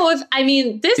 I don't know if, I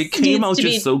mean, this It came out needs to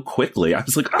just be, so quickly. I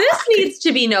was like, this needs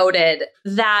to be noted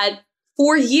that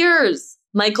for years,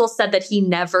 Michael said that he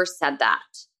never said that.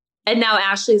 And now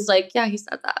Ashley's like, yeah, he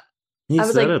said that. he I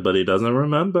was said like- it, but he doesn't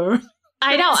remember.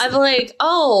 I know. I'm like,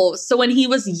 oh, so when he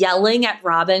was yelling at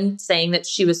Robin, saying that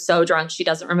she was so drunk, she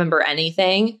doesn't remember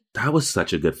anything. That was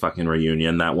such a good fucking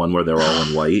reunion, that one where they're all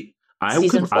in white.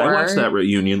 Season I 4. watched that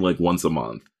reunion like once a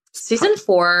month. Season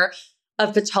 4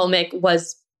 of Potomac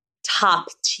was top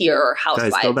tier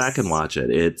Housewives. Guys, go back and watch it.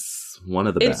 It's one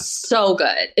of the It's best. so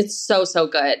good. It's so, so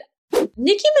good.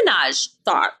 Nicki Minaj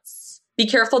thoughts. Be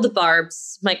careful, the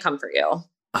barbs might come for you.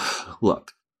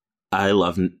 Look, I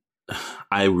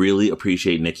really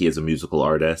appreciate Nicki as a musical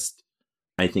artist.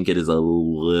 I think it is a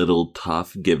little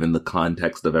tough given the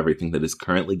context of everything that is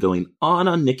currently going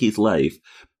on Nicki's life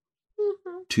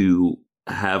to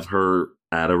have her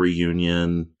at a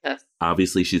reunion. Yes.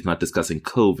 Obviously, she's not discussing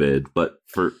COVID, but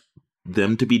for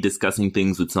them to be discussing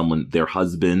things with someone, their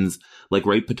husbands, like,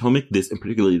 right, Potomac, this, and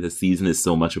particularly this season, is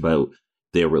so much about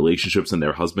their relationships and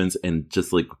their husbands, and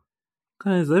just like,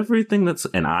 guys, everything that's,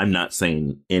 and I'm not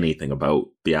saying anything about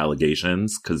the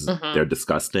allegations because they're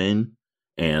disgusting.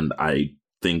 And I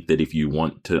think that if you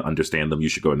want to understand them, you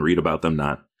should go and read about them,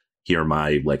 not hear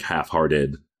my like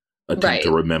half-hearted attempt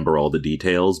to remember all the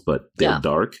details, but they're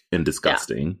dark and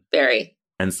disgusting. Yeah, very.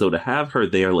 And so to have her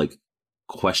there, like,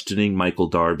 questioning Michael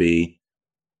Darby,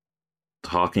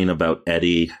 talking about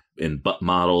Eddie and butt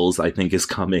models, I think is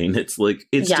coming. It's like,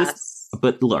 it's just,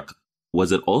 but look,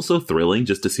 was it also thrilling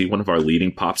just to see one of our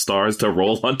leading pop stars to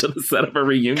roll onto the set of a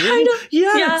reunion? Kind of.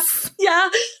 Yes. Yeah.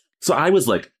 So I was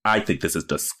like, I think this is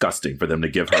disgusting for them to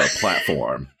give her a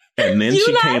platform. And then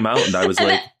she came out and I was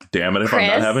like, damn it if I'm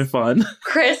not having fun.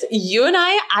 Chris, you and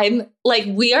I'm like,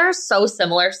 we are so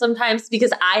similar sometimes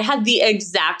because I had the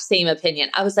exact same opinion.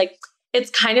 I was like, it's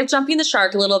kind of jumping the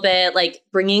shark a little bit, like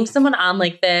bringing someone on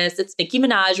like this. It's Nicki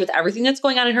Minaj with everything that's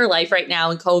going on in her life right now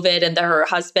and COVID and her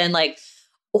husband. Like,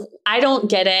 I don't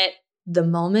get it. The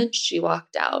moment she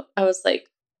walked out, I was like,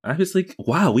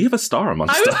 wow, we have a star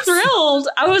amongst us. I was thrilled.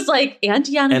 I was like,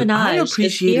 Antiana Minaj. I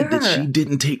appreciated that she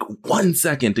didn't take 1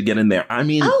 second to get in there. I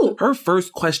mean, her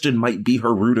first question might be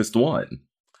her rudest one.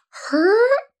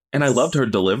 And I loved her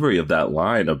delivery of that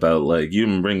line about, like, you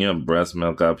can bring your breast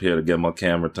milk up here to get more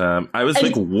camera time. I was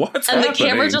like, what's happening? And the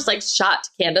camera just, like, shot to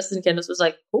Candace, and Candace was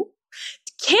like, oh.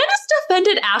 Candace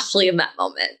defended Ashley in that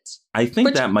moment. I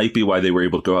think that might be why they were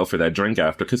able to go out for that drink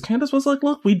after, because Candace was like,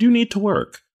 look, we do need to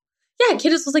work. Yeah,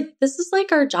 Candace was like, this is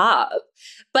like our job.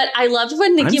 But I loved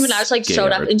when Nicki Minaj like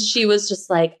showed up and she was just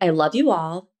like, I love you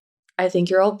all. I think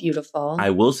you're all beautiful.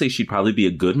 I will say she'd probably be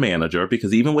a good manager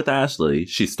because even with Ashley,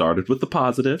 she started with the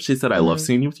positive. She said, I love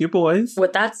seeing you with your boys.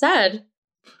 With that said.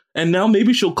 And now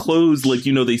maybe she'll close, like,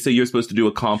 you know, they say you're supposed to do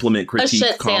a compliment, critique, a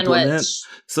shit compliment. Sandwich.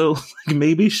 So like,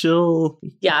 maybe she'll...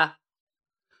 Yeah.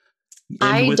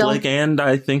 And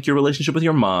I think your relationship with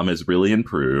your mom is really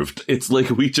improved. It's like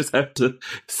we just have to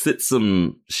sit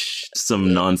some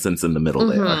nonsense in the middle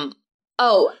there.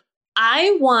 Oh,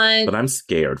 But I'm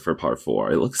scared for part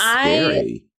 4. It looks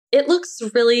scary. It looks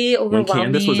really overwhelming. When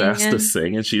Candace was asked to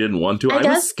sing and she didn't want to, I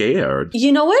was scared.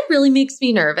 You know what really makes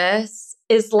me nervous?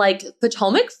 Is like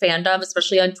Potomac fandom,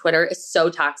 especially on Twitter, is so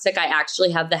toxic. I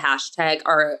actually have the hashtag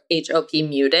RHOP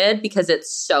muted because it's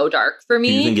so dark for me.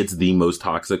 Do you think it's the most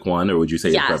toxic one, or would you say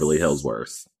it's Beverly Hills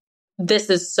worse? This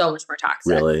is so much more toxic.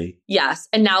 Really? Yes.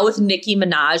 And now with Nicki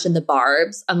Minaj and the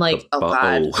Barbs, I'm like,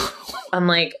 God. I'm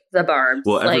like, the Barbs.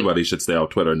 Well, everybody should stay on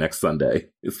Twitter next Sunday.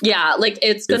 It's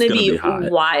going to be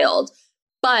wild.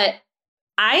 But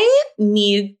I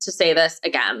need to say this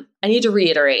again. I need to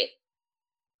reiterate.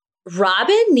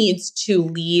 Robin needs to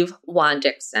leave Juan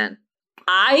Dixon.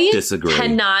 I disagree.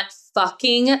 Cannot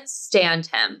fucking stand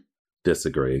him.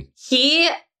 Disagree.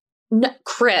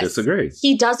 Chris. Disagree.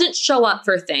 He doesn't show up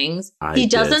for things. He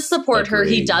doesn't support her.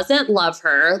 He doesn't love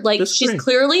her. Like, she's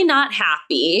clearly not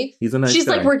happy. He's a nice She's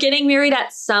guy. like, we're getting married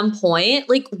at some point.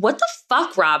 Like, what the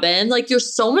fuck, Robin? Like, you're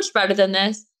so much better than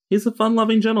this. He's a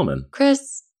fun-loving gentleman.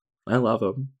 Chris. I love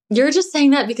him. You're just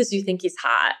saying that because you think he's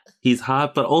hot. He's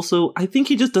hot, but also I think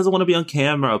he just doesn't want to be on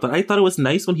camera. But I thought it was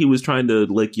nice when he was trying to,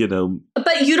 like, you know.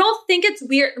 But you don't think it's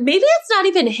weird? Maybe it's not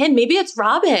even him. Maybe it's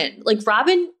Robin. Like,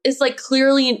 Robin is, like,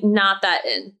 clearly not that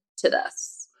into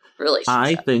this relationship.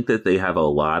 I think that they have a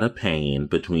lot of pain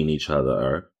between each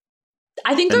other.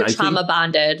 I think they're trauma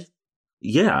bonded.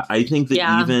 Yeah, I think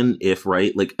that even if,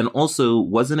 right, like, and also,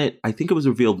 wasn't it, I think it was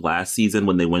revealed last season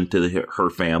when they went to her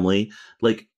family,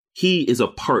 like, he is a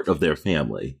part of their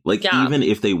family. Like, Yeah. even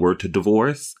if they were to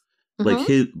divorce, like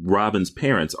Robin's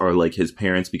parents are like his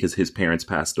parents because his parents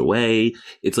passed away.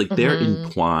 It's like they're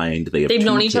entwined. They've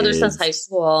known each other kids. since high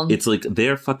school. It's like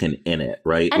they're fucking in it,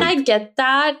 right? And like, I get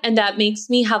that, and that makes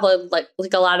me have a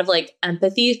lot of like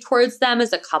empathy towards them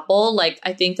as a couple. Like,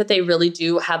 I think that they really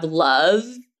do have love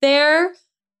there.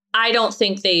 I don't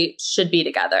think they should be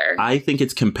together. I think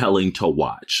it's compelling to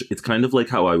watch. It's kind of like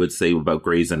how I would say about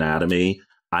Grey's Anatomy.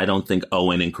 I don't think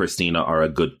Owen and Christina are a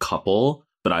good couple,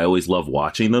 but I always love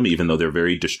watching them, even though they're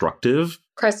very destructive.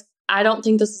 Chris, I don't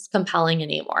think this is compelling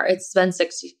anymore. It's been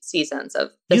 6 seasons of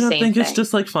the You don't same think thing. it's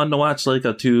just like fun to watch like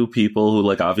two people who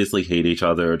like obviously hate each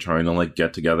other trying to like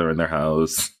get together in their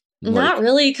house? Not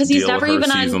really, because he's deal never with her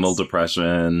even seasonal on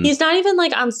depression. He's not even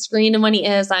like on screen, and when he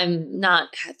is, I'm not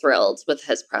thrilled with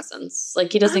his presence.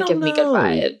 Like, he doesn't give me good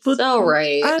vibes. But So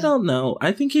right. I don't know.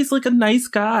 I think he's like a nice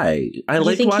guy. I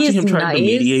like think watching he's him trying to nice?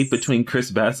 mediate between Chris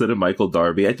Bassett and Michael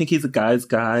Darby. I think he's a guy's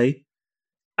guy.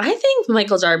 I think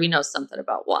Michael Darby knows something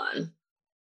about Juan.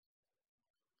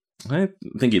 I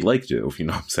think he'd like to, if you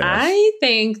know what I'm saying. I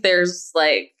think there's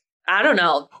like, I don't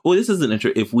know. Well, this is an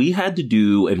if we had to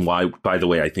do, and why, by the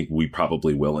way, I think we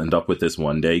probably will end up with this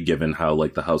one day, given how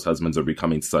like the House Husbands are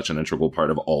becoming such an integral part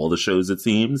of all the shows, it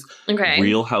seems. Okay.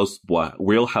 Real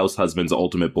House Husbands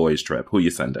Ultimate Boys Trip. Who are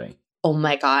you sending? Oh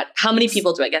my God. How many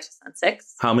people do I get to send?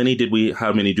 6? How many do we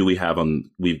have on?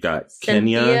 We've got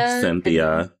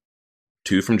Cynthia,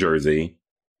 2 from Jersey.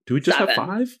 Do we just 7. have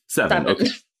 5? 7. Okay.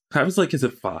 I was like, is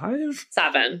it 5?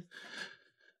 7.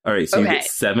 All right, so you Okay. get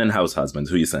 7 House Husbands.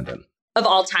 Who are you sending? Of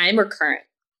all time or current?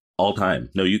 All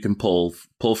time. No, you can pull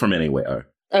from anywhere.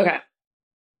 Okay.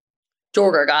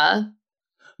 Jorga.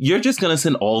 You're just going to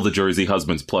send all the Jersey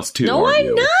Husbands plus 2, No, aren't I'm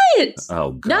you? not.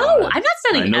 Oh, God. No, I'm not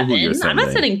I sending know who you're Evan. I'm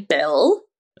not sending. sending Bill.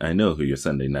 I know who you're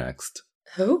sending next.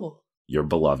 Who? Your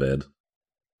beloved,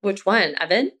 Which one?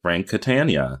 Evan? Frank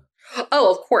Catania. Oh,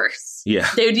 of course. Yeah.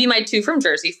 They would be my 2 from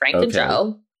Jersey, Frank and Okay.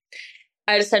 Joe.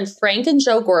 I would send Frank and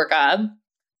Joe Gorga.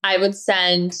 I would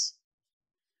send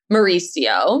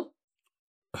Mauricio.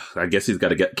 I guess he's got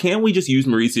to get... Can't we just use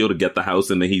Mauricio to get the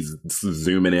house and then he's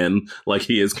zooming in like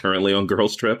he is currently on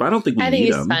Girls Trip? I don't think we I think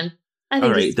need he's him. fun. I think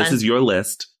All right, he's this fun. is your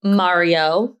list.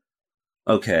 Mario.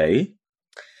 Okay.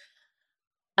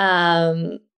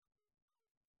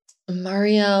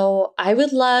 Mario, I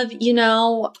would love, You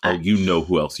know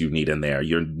who else you need in there.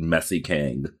 You're Messy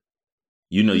King.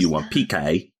 You know you want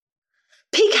PK.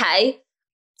 PK.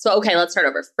 So, okay, let's start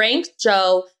over. Frank,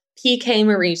 Joe, PK,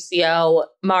 Mauricio,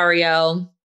 Mario,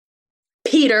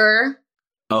 Peter,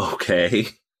 Okay.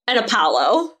 and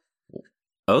Apollo.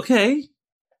 Okay.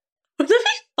 Would that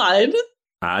be fun?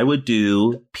 I would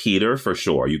do Peter for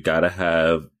sure. You gotta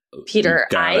have Peter.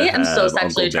 you I gotta am so have sexually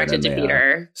Uncle Ben attracted to in there.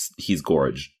 Peter. He's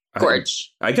gorge.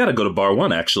 Gorge. I gotta go to Bar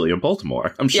 1 actually in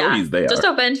Baltimore. I'm sure Yeah, he's there. just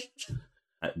opened.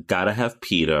 I gotta have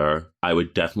Peter. I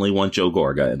would definitely want Joe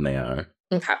Gorga in there.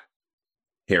 Okay.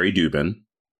 Harry Dubin.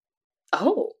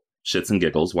 Oh. Shits and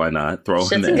giggles. Why not? Throw him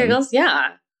Shits in. and giggles, yeah.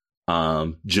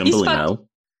 Jim He's Bellino. fucked.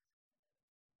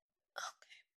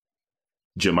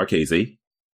 Jim Marchese.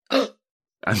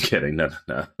 I'm kidding. No.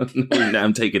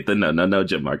 I'm taking no,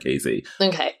 Jim Marchese.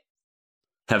 Okay.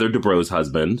 Heather Dubrow's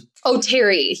husband. Oh,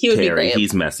 Terry. He would be Terry, great.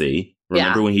 he's messy.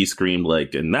 Remember when he screamed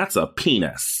like, and that's a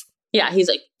penis. Yeah, he's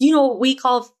like, what we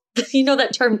call, that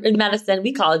term in medicine,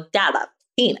 we call that a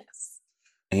penis.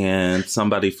 And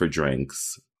somebody for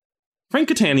drinks. Frank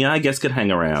Catania, I guess, could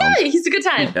hang around. Yeah, he's a good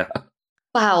time. Yeah.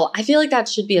 Wow, I feel like that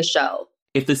should be a show.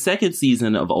 If the second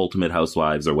season of Ultimate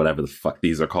Housewives or whatever the fuck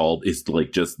these are called is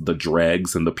like just the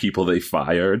dregs and the people they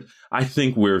fired, I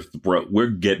think we're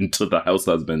getting to the House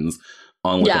Husbands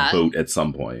on like a boat at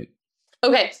some point.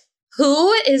 Okay,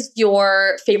 who is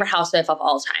your favorite housewife of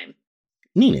all time?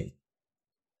 Nene.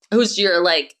 Who's your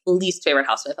least favorite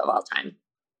housewife of all time?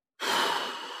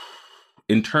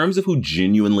 In terms of who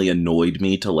genuinely annoyed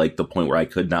me to like the point where I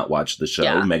could not watch the show,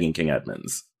 Yeah. Megan King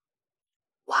Edmonds.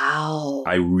 Wow.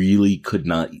 I really could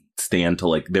not stand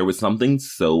to there was something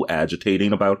so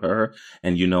agitating about her.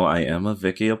 And I am a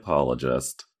Vicky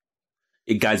apologist.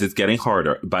 Guys, it's getting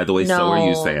harder. By the way, so are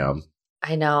you, Sam.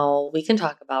 I know. We can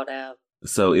talk about it.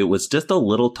 So it was just a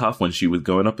little tough when she was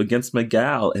going up against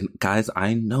Miguel. And guys,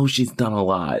 I know she's done a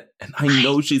lot. And I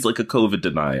know she's like a COVID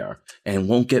denier and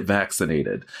won't get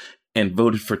vaccinated and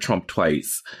voted for Trump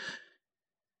twice.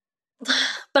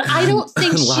 But I don't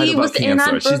think she was in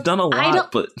on She's done a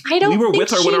lot, but I don't we were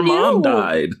with her when her mom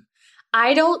died.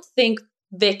 I don't think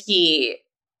Vicky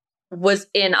was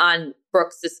in on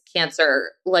Brooks's cancer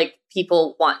like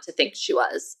people want to think she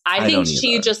was. I think don't she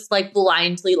either. just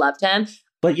blindly loved him.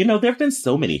 But, you know, there have been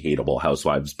so many hateable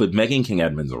housewives, but Meghan King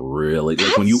Edmonds really, like,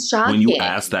 That's when you shocking.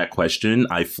 asked that question,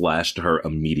 I flashed her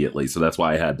immediately. So that's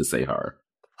why I had to say her.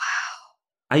 Wow.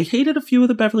 I hated a few of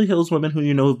the Beverly Hills women who,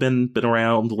 you know, have been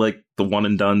around, like the one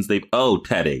and dones.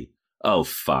 Teddy. Oh,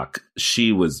 fuck.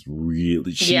 She was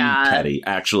really, Teddy.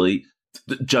 Actually,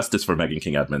 justice for Meghan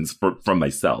King Edmonds from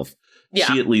myself. Yeah.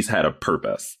 She at least had a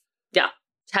purpose. Yeah.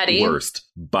 Teddy. Worst.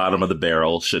 Bottom of the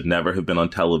barrel. Should never have been on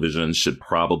television. Should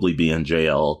probably be in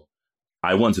jail.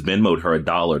 I once Venmo'd her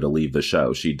 $1 to leave the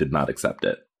show. She did not accept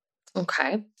it.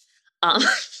 Okay.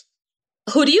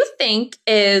 Who do you think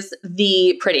is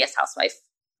the prettiest housewife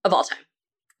of all time?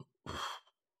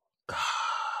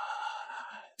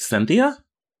 Cynthia?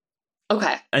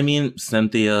 Okay. I mean,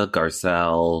 Cynthia,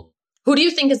 Garcelle. Who do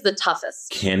you think is the toughest?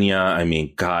 Kenya. I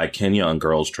mean, God, Kenya on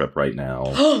Girls Trip right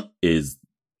now is...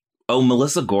 Oh,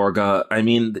 Melissa Gorga. I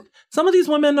mean, some of these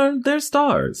women they're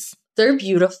stars. They're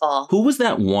beautiful. Who was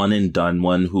that one and done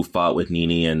one who fought with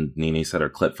Nene and Nene said her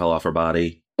clit fell off her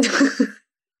body?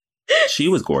 She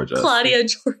was gorgeous. Claudia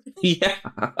Jordan. Yeah.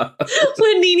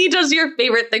 When Nene does your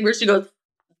favorite thing where she goes,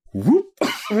 whoop.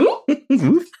 whoop.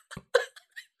 Whoop.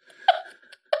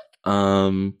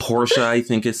 Portia, I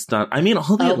think, is stunned. I mean,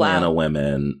 all the Atlanta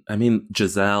women. I mean,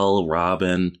 Giselle,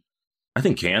 Robin. I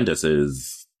think Candace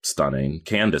is stunning.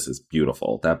 Candace is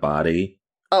beautiful. That body.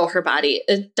 Oh, her body.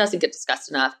 It doesn't get discussed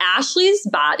enough. Ashley's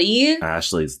body.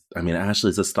 Ashley's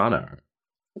a stunner.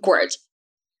 Gorge.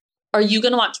 Are you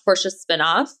going to watch Portia's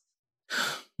spinoff?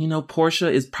 You know, Portia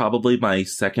is probably my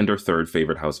second or third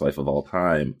favorite housewife of all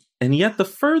time. And yet the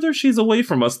further she's away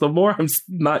from us, the more I'm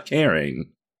not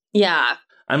caring. Yeah.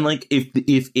 I'm like, if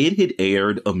it had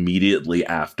aired immediately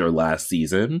after last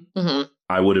season,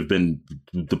 I would have been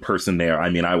the person there. I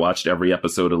mean, I watched every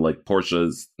episode of like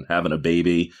Portia's having a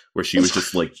baby where she was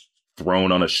just like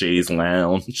thrown on a chaise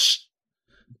lounge,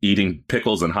 eating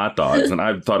pickles and hot dogs. And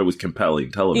I thought it was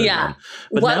compelling television. Yeah.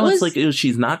 But now it's like,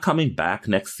 she's not coming back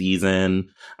next season.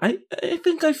 I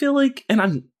feel like, and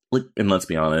I'm like, and let's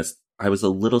be honest, I was a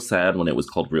little sad when it was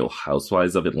called Real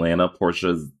Housewives of Atlanta,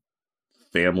 Portia's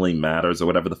Family Matters or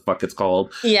whatever the fuck it's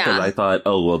called. Yeah. Because I thought,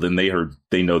 oh, well, then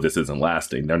they know this isn't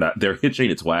lasting. They're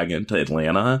hitching its wagon to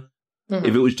Atlanta. Mm-hmm.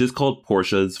 If it was just called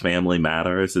Portia's Family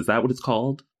Matters, is that what it's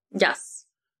called? Yes.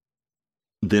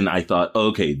 Then I thought,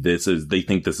 okay, they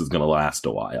think this is going to last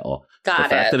a while. The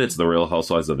fact that it's The Real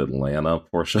Housewives of Atlanta,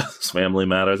 Portia's Family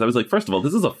Matters, I was like, first of all,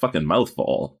 this is a fucking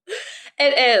mouthful.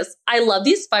 It is. I love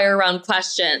these fire round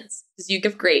questions because you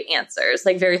give great answers,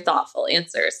 like very thoughtful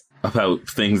answers. About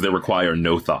things that require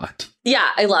no thought. Yeah,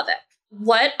 I love it.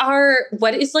 What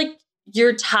is like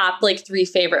your top like 3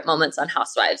 favorite moments on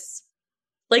Housewives?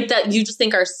 Like that you just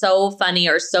think are so funny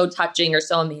or so touching or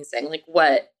so amazing. Like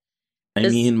what? I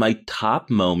mean, my top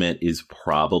moment is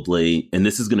probably, and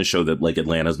this is going to show that like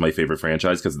Atlanta's my favorite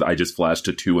franchise because I just flashed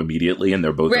to 2 immediately and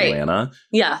they're both Atlanta.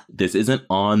 Yeah. This isn't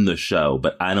on the show,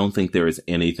 but I don't think there is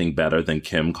anything better than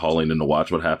Kim calling in to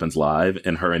watch What Happens Live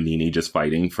and her and Nene just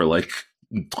fighting for like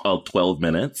 12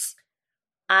 minutes.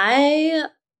 I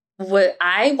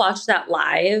watched that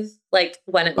live like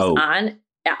when it was on.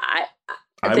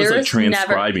 I was like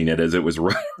transcribing it as it was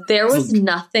right. There was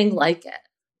nothing like it.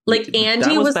 Like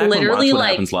Andy was literally What like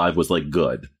Happens Live was like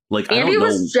good. Like Andy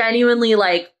was genuinely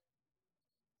like,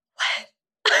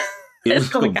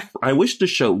 what? I wish the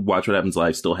show Watch What Happens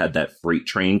Live still had that freight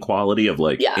train quality of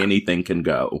like anything can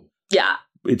go. Yeah.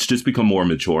 It's just become more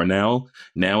mature now.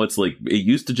 Now it's like, it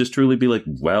used to just truly be like,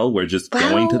 well, we're just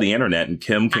going to the internet and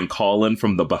Kim can call in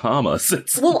from the Bahamas.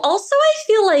 Well, also I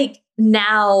feel like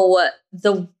now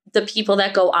the people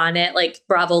that go on it, like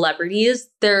Bravo celebrities,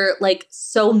 they're like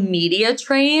so media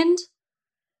trained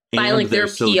by like their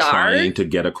so PR. Trying to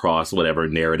get across whatever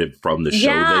narrative from the show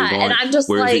they want. And I'm just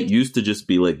whereas like, it used to just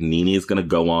be like Nene's going to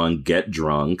go on, get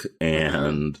drunk,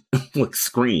 and like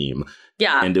scream.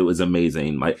 Yeah. And it was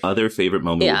amazing. My other favorite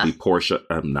moment would be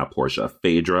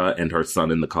Phaedra and her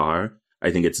son in the car. I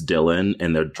think it's Dylan,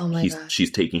 and she's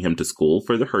taking him to school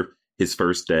for his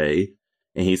first day.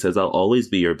 And he says, I'll always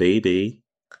be your baby.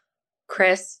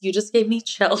 Chris, you just gave me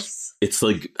chills. It's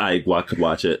like I could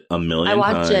watch it a million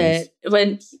times. I watched it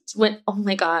when oh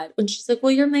my God, when she's like,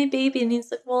 well, you're my baby. And he's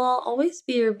like, well, I'll always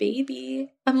be your baby.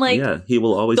 I'm like, yeah, he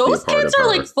will always be a part of her. Those kids are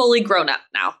like fully grown up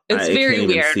now. It's very can't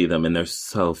weird. Even see them and they're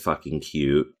so fucking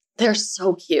cute. They're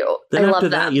so cute. Then I after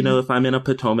love that, them. you know, if I'm in a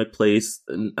Potomac place,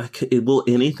 will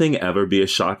anything ever be as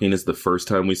shocking as the first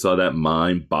time we saw that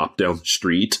mime bop down the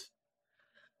street?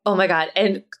 Oh my God.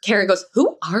 And Karen goes,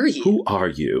 who are you? Who are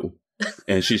you?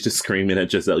 And she's just screaming at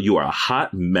Giselle, you are a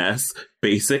hot mess.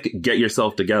 Basic, get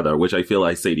yourself together, which I feel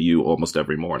I say to you almost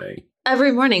every morning.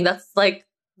 Every morning. That's like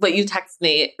what you text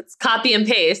me. It's copy and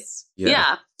paste.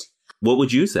 Yeah. What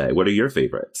would you say? What are your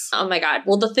favorites? Oh my God.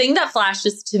 Well, the thing that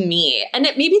flashes to me, and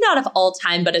it maybe not of all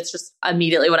time, but it's just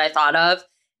immediately what I thought of,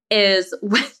 is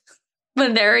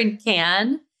when they're in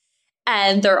Cannes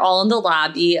and they're all in the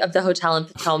lobby of the hotel in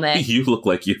Potomac. You look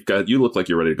like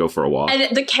you're ready to go for a walk.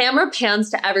 And the camera pans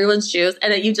to everyone's shoes,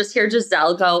 and then you just hear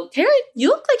Giselle go, "Carrie, you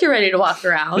look like you're ready to walk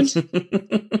around."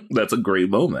 That's a great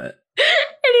moment.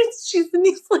 And she's in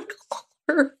these like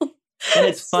and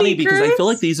it's funny because I feel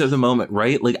like these are the moment,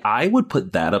 right? Like I would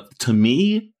put that up to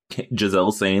me.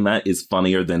 Giselle saying that is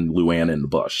funnier than Luann in the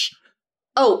bush.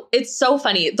 Oh, it's so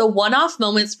funny. The one-off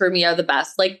moments for me are the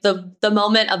best. Like the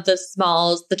moment of the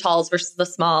talls versus the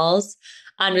smalls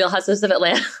on Real Housewives of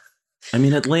Atlanta. I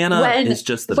mean, Atlanta is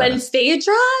just the best.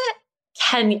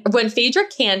 When Phaedra,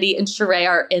 Candy, and Sheree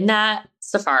are in that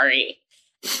safari,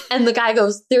 and the guy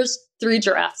goes, "There's 3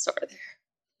 giraffes over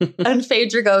there," and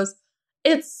Phaedra goes,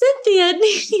 "It's Cynthia,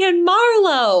 Nene, and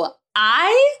Marlo."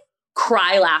 I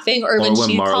cry laughing. Or when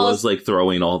she Marlo's like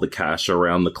throwing all the cash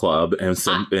around the club and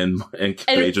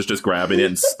Phaedra's just grabbing it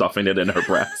and stuffing it in her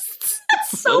breasts.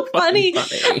 It's so funny.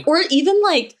 Or even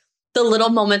like the little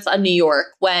moments on New York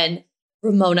when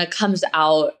Ramona comes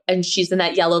out and she's in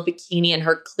that yellow bikini and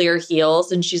her clear heels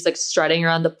and she's like strutting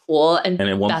around the pool. And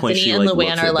at one Bethany point she and like Luann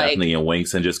looks are at like, Bethany and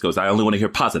winks and just goes, "I only want to hear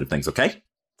positive things, okay?"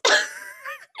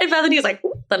 And Bethany's like,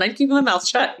 "Then I'm keeping my mouth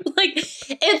shut." Like,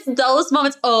 it's those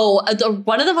moments. Oh,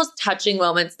 one of the most touching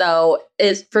moments, though,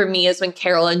 is when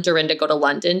Carol and Dorinda go to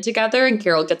London together and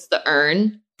Carol gets the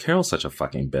urn. Carol's such a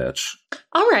fucking bitch.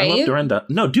 All right. I love Dorinda.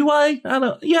 No, do I? I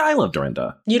don't. Yeah, I love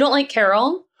Dorinda. You don't like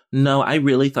Carol? No, I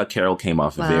really thought Carol came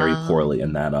off very poorly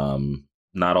in that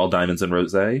Not All Diamonds and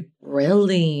Rosé.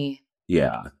 Really?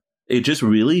 Yeah. It just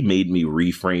really made me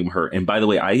reframe her. And by the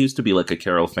way, I used to be like a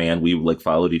Carol fan. We like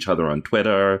followed each other on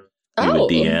Twitter. We would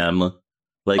DM.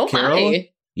 Like Carol. My.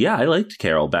 Yeah, I liked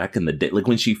Carol back in the day. Like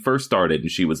when she first started and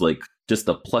she was like just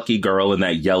a plucky girl in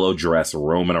that yellow dress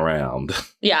roaming around.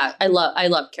 Yeah, I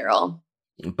love Carol.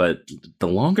 But the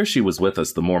longer she was with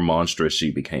us, the more monstrous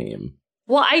she became.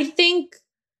 Well, I think,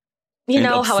 you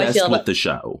know how I feel about the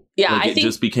show. Yeah, like, it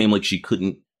just became like she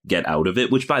couldn't get out of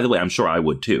it, which, by the way, I'm sure I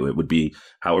would too. It would be,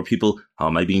 how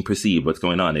am I being perceived? What's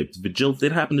going on? It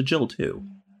happened to Jill too.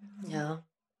 Yeah.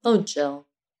 Oh, Jill.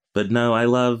 But no, I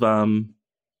love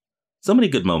so many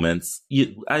good moments.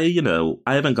 I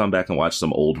haven't gone back and watched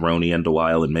some old Roni in a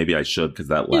while, and maybe I should, because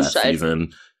that last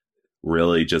season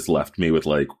really just left me with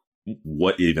like,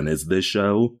 what even is this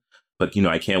show? But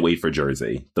I can't wait for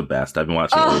Jersey. The best. I've been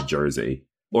watching old Jersey.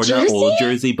 Or Jersey? Not old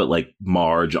Jersey, but like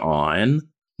Marge on.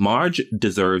 Marge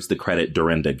deserves the credit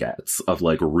Dorinda gets of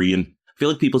like I feel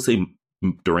like people say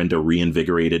Dorinda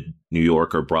reinvigorated New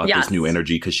York or brought this new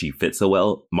energy because she fit so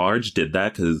well. Marge did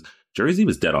that because Jersey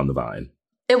was dead on the vine.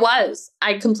 It was.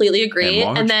 I completely agree.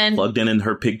 And Marge plugged in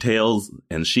her pigtails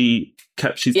and she's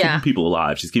keeping people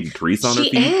alive. She's keeping Teresa on her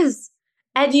feet. She is.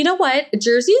 And you know what?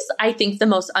 Jersey's, I think, the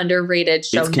most underrated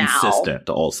show now. It's consistent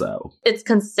also. It's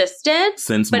consistent.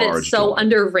 Since Marge. But it's so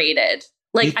underrated.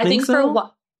 Like, I think so? For a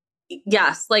while.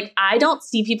 Yes. Like, I don't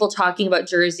see people talking about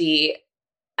Jersey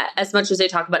as much as they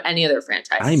talk about any other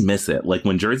franchise. I miss it. Like,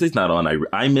 when Jersey's not on,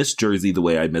 I miss Jersey the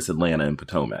way I miss Atlanta and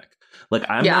Potomac. Like,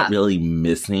 I'm not really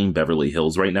missing Beverly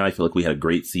Hills right now. I feel like we had a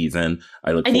great season.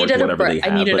 I look forward to whatever they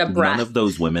have. But none of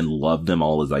those women love them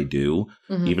all as I do.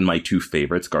 Mm-hmm. Even my 2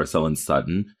 favorites, Garcelle and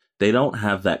Sutton, they don't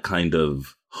have that kind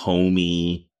of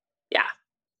homey,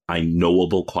 I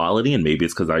knowable quality. And maybe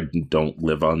it's because I don't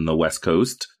live on the West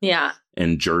Coast. Yeah.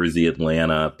 And Jersey,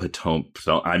 Atlanta, Potomac.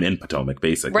 I'm in Potomac,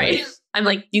 basically. Right. I'm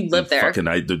like, you live there.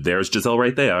 There's Giselle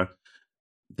right there.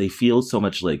 They feel so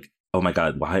much like, oh my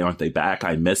God, why aren't they back?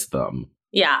 I miss them.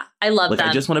 Yeah, I love them.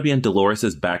 I just want to be in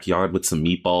Dolores's backyard with some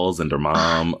meatballs and her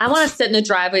mom. I want to sit in the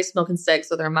driveway smoking cigs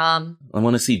with her mom. I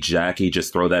want to see Jackie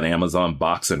just throw that Amazon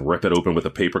box and rip it open with a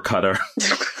paper cutter.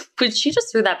 But she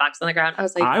just threw that box on the ground. I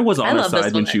was like, I was on her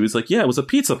side when she was like, yeah, it was a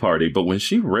pizza party. But when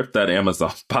she ripped that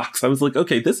Amazon box, I was like,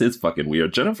 okay, this is fucking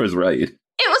weird. Jennifer's right.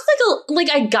 It was like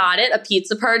I got it, a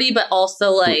pizza party, but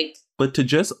also like... But to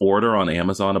just order on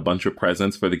Amazon a bunch of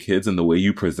presents for the kids and the way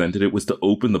you presented it was to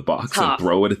open the box and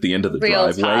throw it at the end of the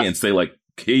driveway and say like,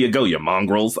 here you go, you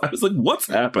mongrels. I was like, what's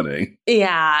happening?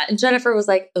 Yeah. And Jennifer was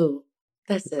like, oh,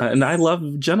 this is... And I love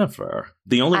Jennifer.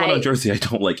 The only one on Jersey I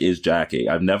don't like is Jackie.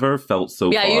 I've never felt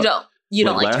so far. You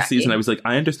don't like last Jackie. Season, I was like,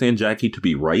 I understand Jackie to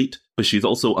be right, but she's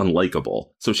also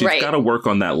unlikable. So she's got to work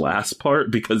on that last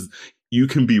part because you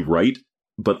can be right,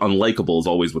 but unlikable is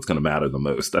always what's going to matter the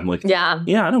most. I'm like, yeah,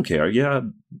 I don't care. Yeah,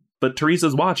 but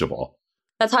Teresa's watchable.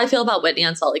 That's how I feel about Whitney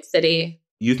on Salt Lake City.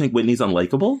 You think Whitney's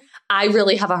unlikable? I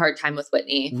really have a hard time with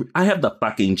Whitney. I have the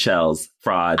fucking chills,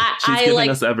 fraud. She's giving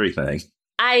us everything.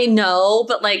 I know,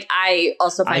 but like, I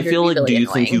also find her to be really do you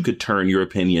annoying. think you could turn your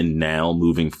opinion now,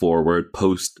 moving forward,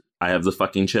 post I have the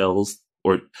fucking chills?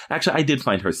 Or actually, I did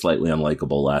find her slightly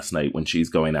unlikable last night when she's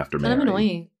going after Mary. Kind of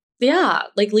annoying. Yeah,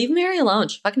 like leave Mary alone.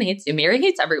 She fucking hates you. Mary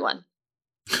hates everyone.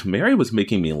 Mary was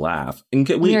making me laugh.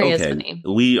 Mary is funny.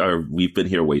 We've been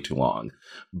here way too long,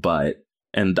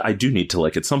 and I do need to,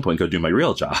 like, at some point go do my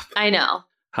real job. I know.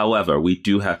 However, we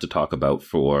do have to talk about,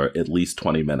 for at least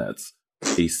 20 minutes,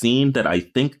 a scene that I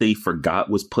think they forgot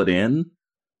was put in.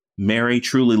 Mary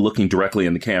truly looking directly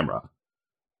in the camera.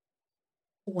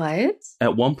 What?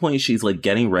 At one point, she's like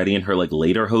getting ready in her like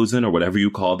lederhosen or whatever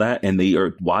you call that, and they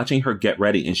are watching her get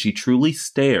ready, and she truly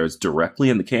stares directly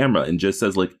in the camera and just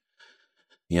says, like,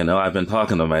 you know, I've been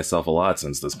talking to myself a lot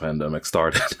since this pandemic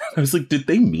started. I was like, did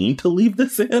they mean to leave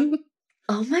this in?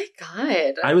 Oh my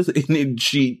God.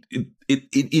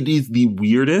 It is the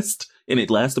weirdest, and it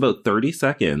lasts about 30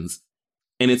 seconds,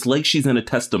 and it's like she's in a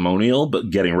testimonial but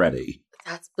getting ready.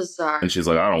 That's bizarre. And she's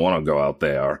like, I don't want to go out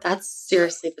there. That's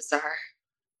seriously bizarre.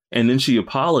 And then she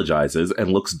apologizes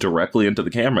and looks directly into the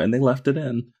camera, and they left it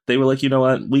in. They were like, you know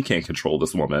what? We can't control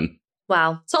this woman.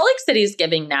 Wow. Salt Lake City's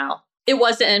giving now. It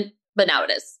wasn't, but now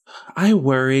it is. I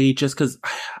worry just because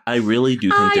I really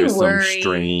do think there's some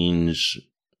strange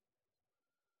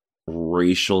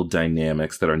racial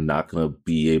dynamics that are not going to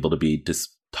be able to be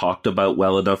talked about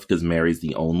well enough because Mary's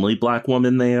the only Black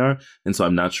woman there. And so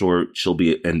I'm not sure she'll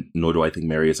be, and nor do I think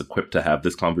Mary is equipped to have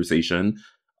this conversation.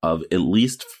 Of, at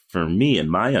least for me and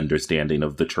my understanding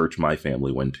of the church my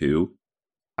family went to,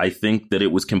 I think that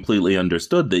it was completely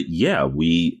understood that, yeah,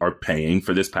 we are paying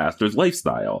for this pastor's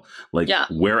lifestyle. Like,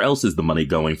 where else is the money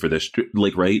going for this?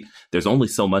 Like, right? There's only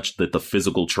so much that the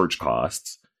physical church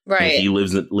costs. Right. And he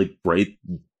lives in, like, right?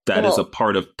 That is a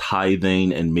part of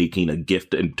tithing and making a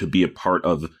gift, and to be a part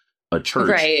of a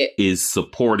church is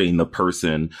supporting the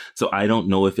person. So I don't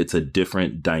know if it's a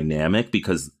different dynamic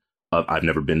because I've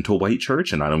never been to a white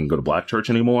church, and I don't go to Black church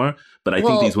anymore. But I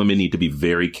think these women need to be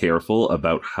very careful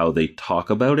about how they talk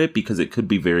about it, because it could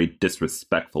be very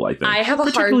disrespectful, I think. I have a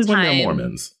hard time. When they're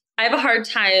Mormons. I have a hard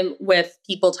time with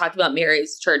people talking about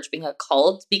Mary's church being a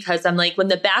cult, because I'm like, when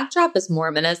the backdrop is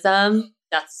Mormonism,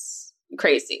 that's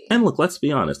crazy. And look, let's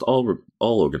be honest, all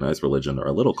organized religion are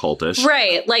a little cultish.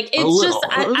 Right. Like, it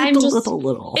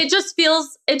just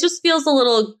feels a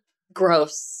little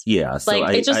gross. Yeah. So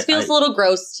like, it just feels a little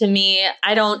gross to me.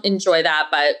 I don't enjoy that,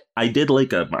 but I did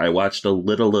I watched a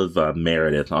little of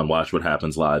Meredith on Watch What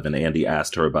Happens Live, and Andy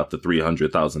asked her about the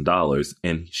 $300,000,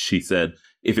 and she said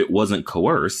if it wasn't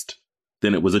coerced,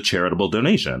 then it was a charitable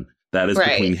donation. That is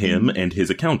between him and his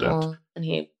accountant. And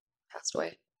he passed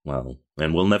away. Well,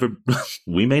 and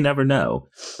we may never know.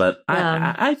 But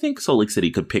I think Salt Lake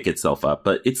City could pick itself up,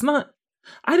 but it's not.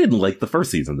 I didn't like the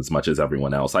first season as much as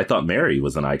everyone else. I thought Mary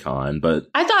was an icon, but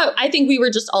I think we were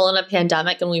just all in a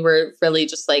pandemic, and we were really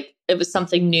just like, it was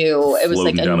something new. It was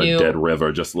like a new dead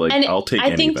river, just like, I'll take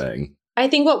anything. I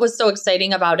think what was so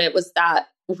exciting about it was that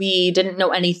we didn't know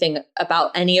anything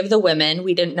about any of the women.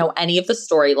 We didn't know any of the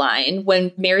storyline.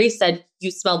 When Mary said, "You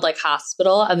smelled like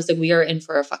hospital," I was like, we are in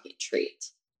for a fucking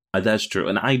treat. That's true.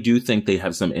 And I do think they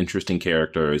have some interesting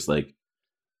characters, like,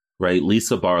 right?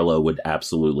 Lisa Barlow would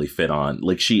absolutely fit on.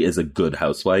 Like, she is a good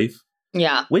housewife.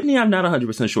 Yeah. Whitney, I'm not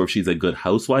 100% sure if she's a good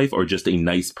housewife or just a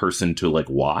nice person to, like,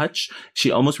 watch.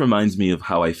 She almost reminds me of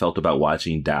how I felt about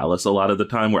watching Dallas a lot of the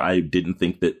time, where I didn't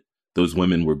think that those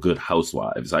women were good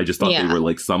housewives. I just thought they were,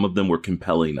 like, some of them were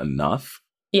compelling enough.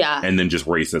 Yeah. And then just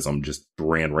racism just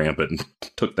ran rampant and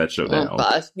took that show down.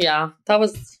 God. Yeah. That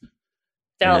was...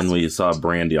 And then we saw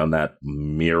Brandy on that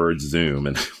mirrored Zoom,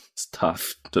 and it's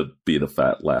tough to be the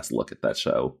fat last look at that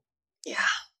show. Yeah,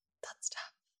 that's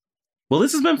tough. Well,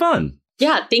 this has been fun.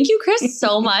 Yeah, thank you, Chris,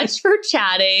 so much for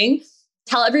chatting.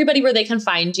 Tell everybody where they can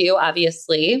find you,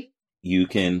 obviously. You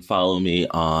can follow me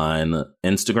on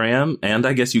Instagram, and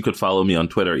I guess you could follow me on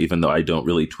Twitter, even though I don't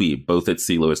really tweet, both at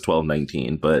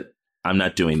CLewis1219, but I'm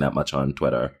not doing that much on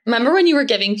Twitter. Remember when you were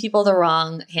giving people the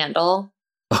wrong handle?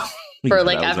 For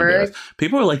like ever.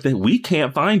 People are like, we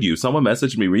can't find you. Someone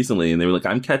messaged me recently and they were like,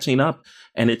 I'm catching up.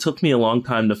 And it took me a long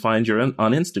time to find you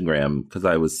on Instagram because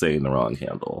I was saying the wrong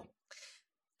handle.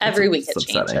 Every week it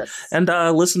changes. And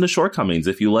listen to Shortcomings.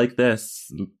 If you like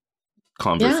this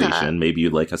conversation, maybe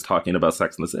you'd like us talking about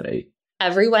Sex and the City.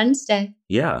 Every Wednesday.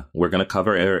 Yeah. We're going to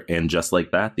cover And Just Like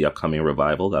That, the upcoming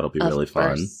revival. That'll be really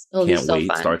fun. Can't wait.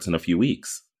 Fun. Starts in a few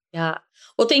weeks. Yeah.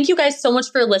 Well, thank you guys so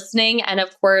much for listening. And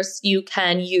of course, you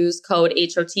can use code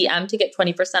HOTM to get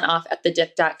 20% off at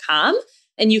thedip.com.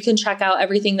 and you can check out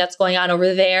everything that's going on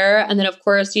over there. And then, of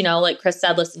course, like Chris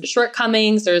said, listen to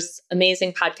Shortcomings. There's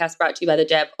amazing podcasts brought to you by The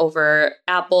Dip over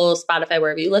Apple, Spotify,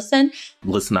 wherever you listen.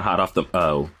 Listen to Hot Off the...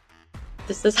 Oh.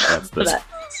 This is Hot Off the Mess.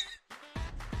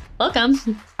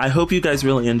 Welcome. I hope you guys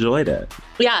really enjoyed it.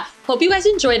 Yeah. Hope you guys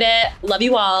enjoyed it. Love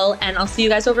you all. And I'll see you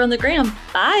guys over on the gram.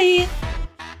 Bye.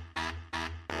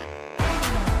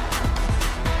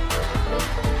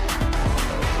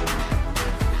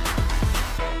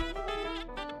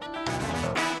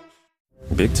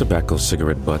 Big Tobacco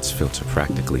cigarette butts filter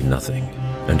practically nothing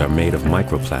and are made of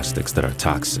microplastics that are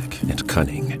toxic and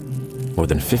cunning. More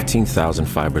than 15,000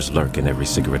 fibers lurk in every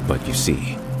cigarette butt you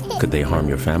see. Could they harm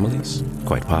your families?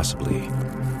 Quite possibly.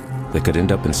 They could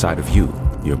end up inside of you,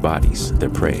 your bodies, their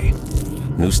prey.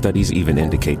 New studies even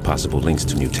indicate possible links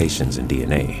to mutations in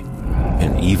DNA.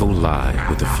 An evil lie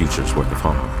with a future's worth of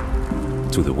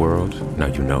harm. To the world, now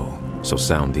you know, so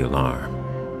sound the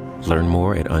alarm. Learn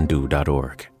more at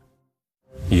undo.org.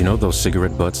 You know those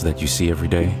cigarette butts that you see every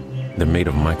day? They're made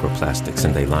of microplastics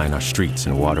and they line our streets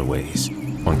and waterways.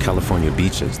 On California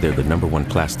beaches, they're the #1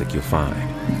 plastic you'll find.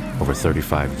 Over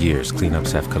 35 years,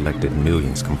 cleanups have collected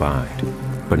millions combined.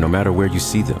 But no matter where you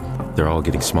see them, they're all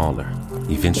getting smaller,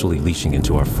 eventually leaching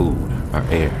into our food, our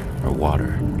air, our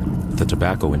water. The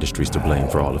tobacco industry's to blame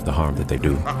for all of the harm that they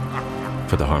do.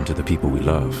 For the harm to the people we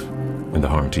love, and the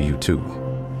harm to you too.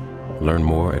 Learn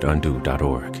more at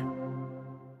undo.org.